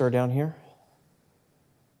raise. Sir, down here.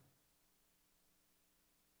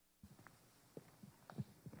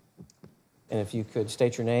 And if you could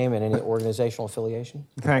state your name and any organizational affiliation.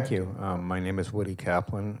 Thank you. My name is Woody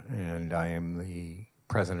Kaplan, and I am the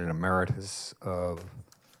President Emeritus of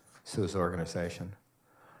Sue's organization.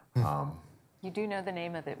 You do know the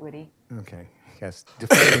name of it, Woody. Okay, yes,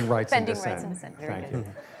 Defending Rights and Defending Dissent. Rights and Dissent, very Thank good.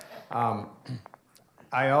 you.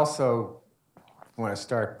 I also want to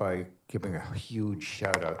start by giving a huge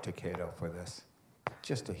shout out to Cato for this.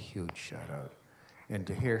 Just a huge shout out. And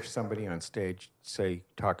to hear somebody on stage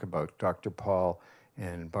talk about Dr. Paul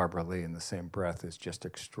and Barbara Lee in the same breath is just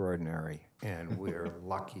extraordinary. And we're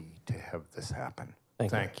lucky to have this happen.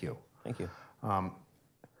 Thank you. Thank you.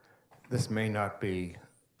 This may not be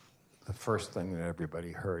the first thing that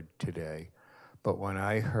everybody heard today, but when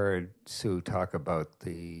I heard Sue talk about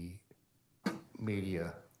the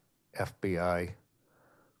media FBI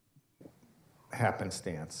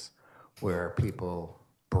happenstance where people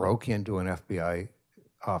broke into an FBI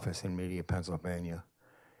office in Media, Pennsylvania,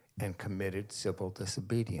 and committed civil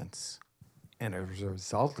disobedience. And as a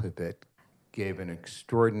result of it, gave an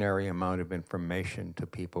extraordinary amount of information to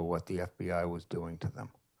people what the FBI was doing to them.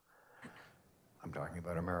 I'm talking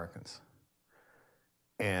about Americans.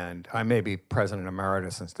 And I may be President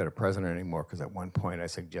Emeritus instead of President anymore, because at one point I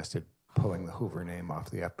suggested pulling the Hoover name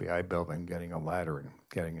off the FBI building, getting a ladder and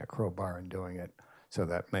getting a crowbar and doing it. So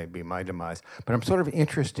that may be my demise. But I'm sort of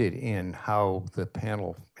interested in how the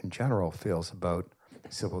panel in general feels about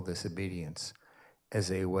civil disobedience as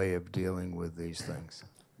a way of dealing with these things.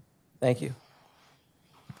 Thank you.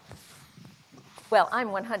 Well, I'm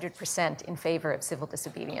 100% in favor of civil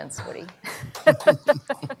disobedience, Woody.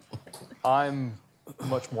 I'm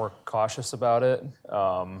much more cautious about it.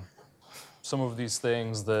 Some of these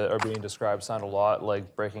things that are being described sound a lot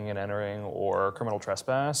like breaking and entering or criminal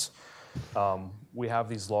trespass. We have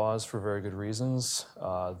these laws for very good reasons.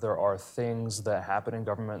 There are things that happen in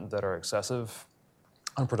government that are excessive,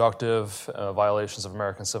 unproductive, violations of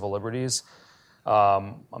American civil liberties.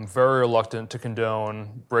 I'm very reluctant to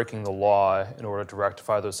condone breaking the law in order to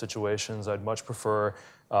rectify those situations. I'd much prefer,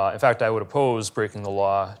 in fact, I would oppose breaking the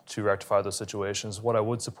law to rectify those situations. What I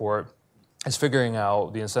would support is figuring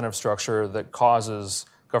out the incentive structure that causes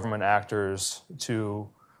government actors to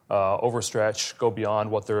overstretch, go beyond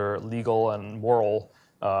what their legal and moral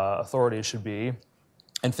authority should be,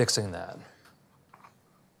 and fixing that.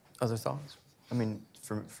 Other thoughts? I mean,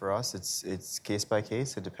 for us, it's case by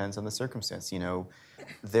case. It depends on the circumstance. You know,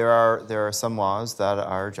 there are some laws that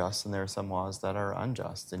are just, and there are some laws that are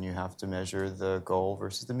unjust, and you have to measure the goal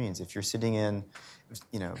versus the means. If you're sitting in,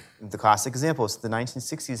 you know, the classic example is the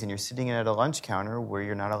 1960s, and you're sitting in at a lunch counter where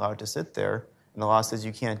you're not allowed to sit there, and the law says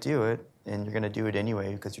you can't do it, and you're going to do it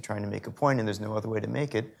anyway because you're trying to make a point, and there's no other way to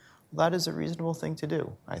make it. Well, that is a reasonable thing to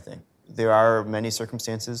do, I think. There are many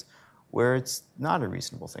circumstances where it's not a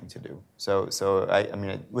reasonable thing to do. So I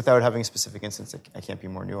mean, without having a specific instance, I can't be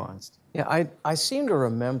more nuanced. Yeah, I seem to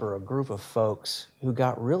remember a group of folks who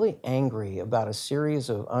got really angry about a series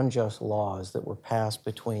of unjust laws that were passed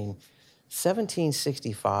between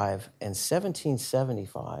 1765 and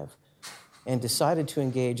 1775 and decided to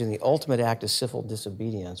engage in the ultimate act of civil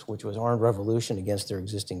disobedience, which was armed revolution against their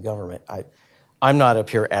existing government. I'm not up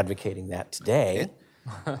here advocating that today.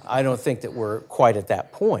 I don't think that we're quite at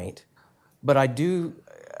that point, but I do,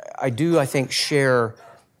 I think, share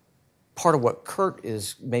part of what Kurt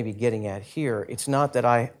is maybe getting at here. It's not that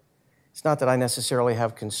I necessarily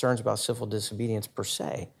have concerns about civil disobedience per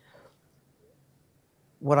se.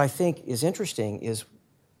 What I think is interesting is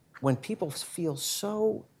when people feel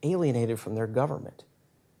so alienated from their government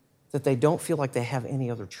that they don't feel like they have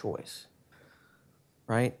any other choice,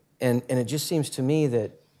 right? And it just seems to me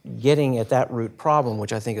that getting at that root problem,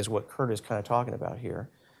 which I think is what Kurt is kind of talking about here,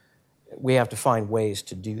 we have to find ways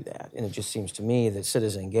to do that. And it just seems to me that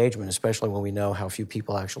citizen engagement, especially when we know how few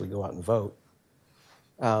people actually go out and vote,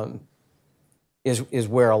 is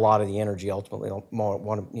where a lot of the energy ultimately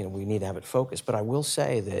we need to have it focused. But I will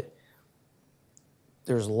say that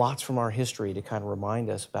there's lots from our history to kind of remind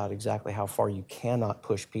us about exactly how far you cannot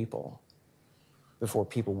push people before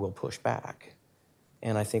people will push back.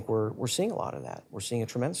 And I think we're seeing a lot of that. We're seeing a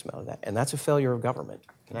tremendous amount of that. And that's a failure of government.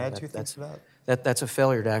 Can I add two things to that? That's a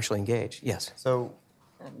failure to actually engage. Yes. So,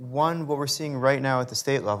 one, what we're seeing right now at the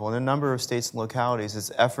state level in a number of states and localities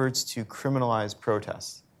is efforts to criminalize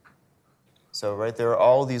protests. So, right, there are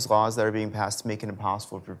all these laws that are being passed to make it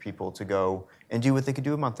impossible for people to go and do what they could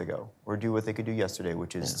do a month ago or do what they could do yesterday,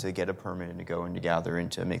 which is to get a permit and to go and to gather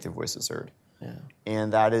and to make their voices heard. Yeah.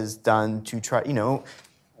 And that is done to try,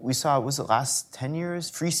 we saw, was it last 10 years?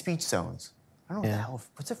 Free speech zones. I don't know what the hell,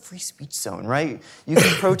 what's a free speech zone, right? You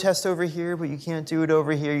can protest over here, but you can't do it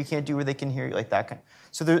over here. You can't do where they can hear you, like that kind.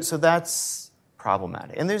 So that's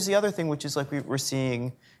problematic. And there's the other thing, which is like we're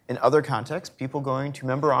seeing in other contexts, people going to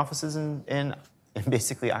member offices and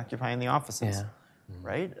basically occupying the offices,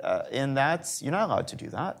 right? And that's, you're not allowed to do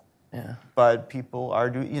that. Yeah. But people are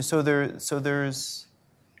doing, so there's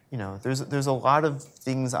a lot of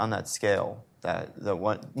things on that scale that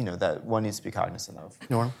one needs to be cognizant of.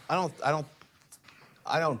 Norm?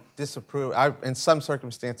 I don't disapprove. In some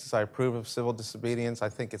circumstances, I approve of civil disobedience. I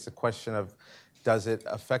think it's a question of, does it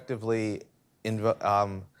effectively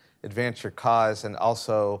advance your cause, and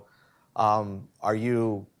also, are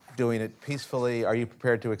you doing it peacefully? Are you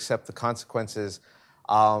prepared to accept the consequences?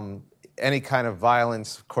 Any kind of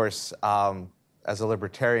violence, of course, as a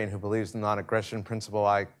libertarian who believes in the non-aggression principle,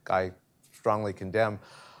 I strongly condemn.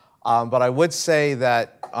 But I would say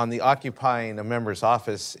that on the occupying a member's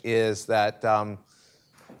office is that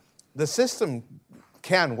the system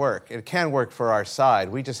can work. It can work for our side.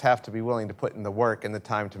 We just have to be willing to put in the work and the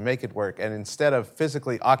time to make it work. And instead of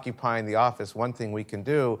physically occupying the office, one thing we can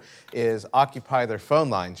do is occupy their phone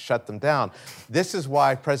lines, shut them down. This is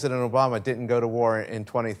why President Obama didn't go to war in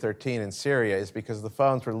 2013 in Syria, is because the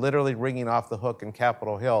phones were literally ringing off the hook in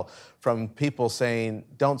Capitol Hill from people saying,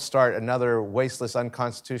 don't start another wasteless,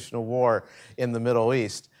 unconstitutional war in the Middle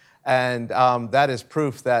East. And that is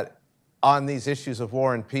proof that on these issues of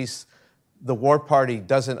war and peace, the war party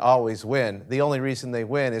doesn't always win. The only reason they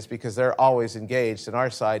win is because they're always engaged and our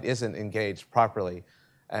side isn't engaged properly.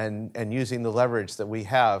 And using the leverage that we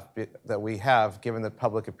have, given that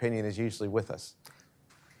public opinion is usually with us.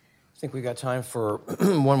 I think we got time for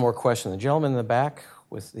one more question. The gentleman in the back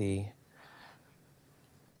with the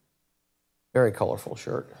very colorful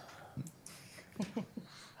shirt.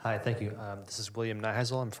 Hi, thank you. This is William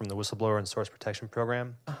Nyheisel. I'm from the Whistleblower and Source Protection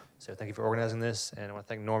Program. So thank you for organizing this, and I want to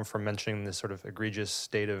thank Norm for mentioning this sort of egregious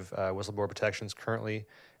state of whistleblower protections currently.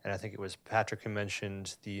 And I think it was Patrick who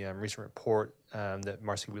mentioned the recent report that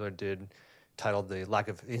Marcy Wheeler did titled the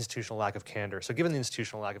institutional lack of candor. So given the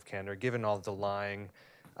institutional lack of candor, given all the lying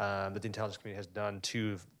that the intelligence community has done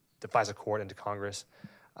to the FISA court and to Congress,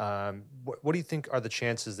 what do you think are the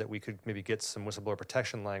chances that we could maybe get some whistleblower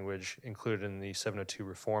protection language included in the 702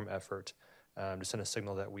 reform effort to send a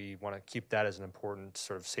signal that we want to keep that as an important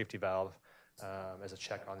sort of safety valve as a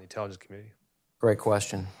check on the intelligence community? Great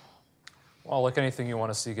question. Well, like anything you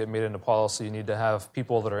want to see get made into policy, you need to have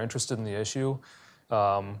people that are interested in the issue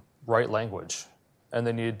write language. And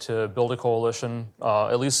they need to build a coalition,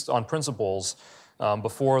 at least on principles,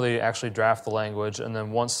 before they actually draft the language. And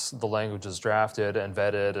then once the language is drafted and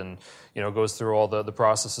vetted and goes through all the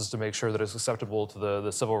processes to make sure that it's acceptable to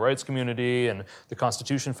the civil rights community and the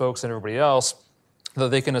Constitution folks and everybody else, that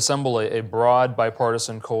they can assemble a broad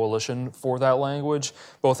bipartisan coalition for that language,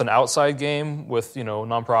 both an outside game with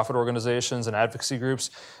nonprofit organizations and advocacy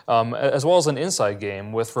groups, as well as an inside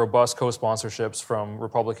game with robust co-sponsorships from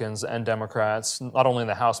Republicans and Democrats, not only in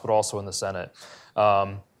the House but also in the Senate.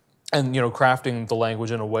 and crafting the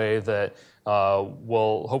language in a way that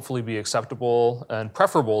will hopefully be acceptable and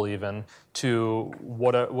preferable even to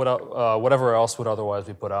whatever else would otherwise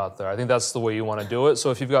be put out there. I think that's the way you want to do it. So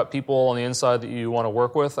if you've got people on the inside that you want to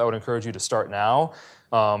work with, I would encourage you to start now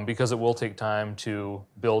because it will take time to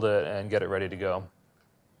build it and get it ready to go.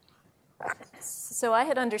 So I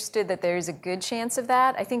had understood that there is a good chance of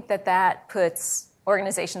that. I think that puts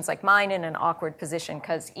organizations like mine in an awkward position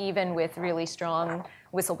because even with really strong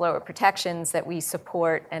whistleblower protections that we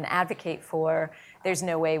support and advocate for, there's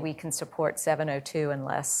no way we can support 702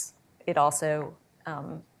 unless it also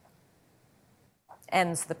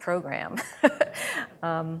ends the program.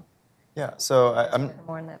 Yeah, so I'm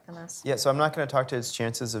More on that than us. Yeah, so I'm not going to talk to its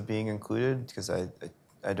chances of being included because I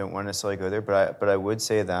don't want to necessarily go there, but I would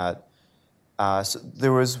say that so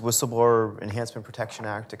there was Whistleblower Enhancement Protection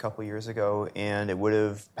Act a couple years ago, and it would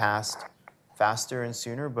have passed faster and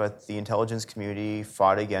sooner, but the intelligence community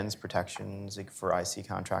fought against protections for IC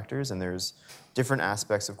contractors, and there's different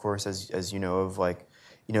aspects, of course, as you know, of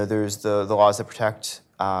there's the laws that protect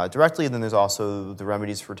directly, and then there's also the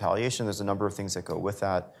remedies for retaliation. There's a number of things that go with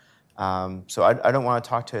that. So I don't want to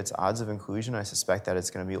talk to its odds of inclusion. I suspect that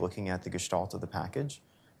it's going to be looking at the gestalt of the package.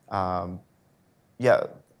 Yeah,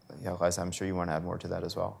 Liza, I'm sure you want to add more to that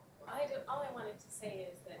as well. All I wanted to say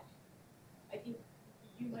is that I think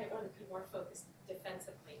you might want to be more focused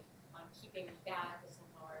defensively on keeping bad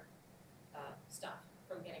whistleblower stuff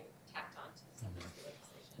from getting tacked on to the subject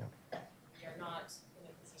legislation. Yep. We are not in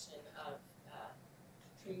a position of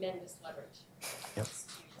tremendous leverage Yep.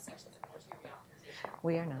 to sections of military reauthorization.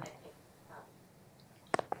 We are not. I think,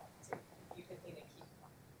 so you can think and keep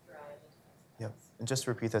your eye on the defense. Yep. And just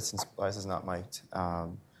to repeat that, since Liza's not mic'd,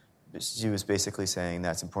 she was basically saying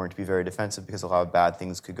that it's important to be very defensive because a lot of bad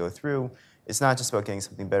things could go through. It's not just about getting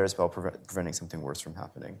something better, it's about preventing something worse from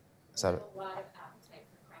happening. Is that There's a lot of appetite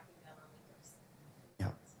for cracking down on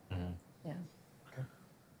leaders. Yeah. Yeah.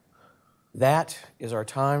 That is our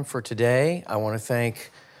time for today. I want to thank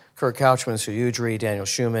Kurt Couchman, Sue Udry, Daniel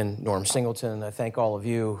Schuman, Norm Singleton. I thank all of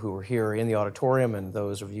you who are here in the auditorium and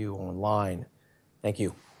those of you online. Thank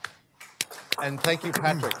you. And thank you,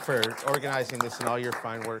 Patrick, for organizing this and all your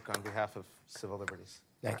fine work on behalf of Civil Liberties.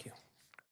 Thank you.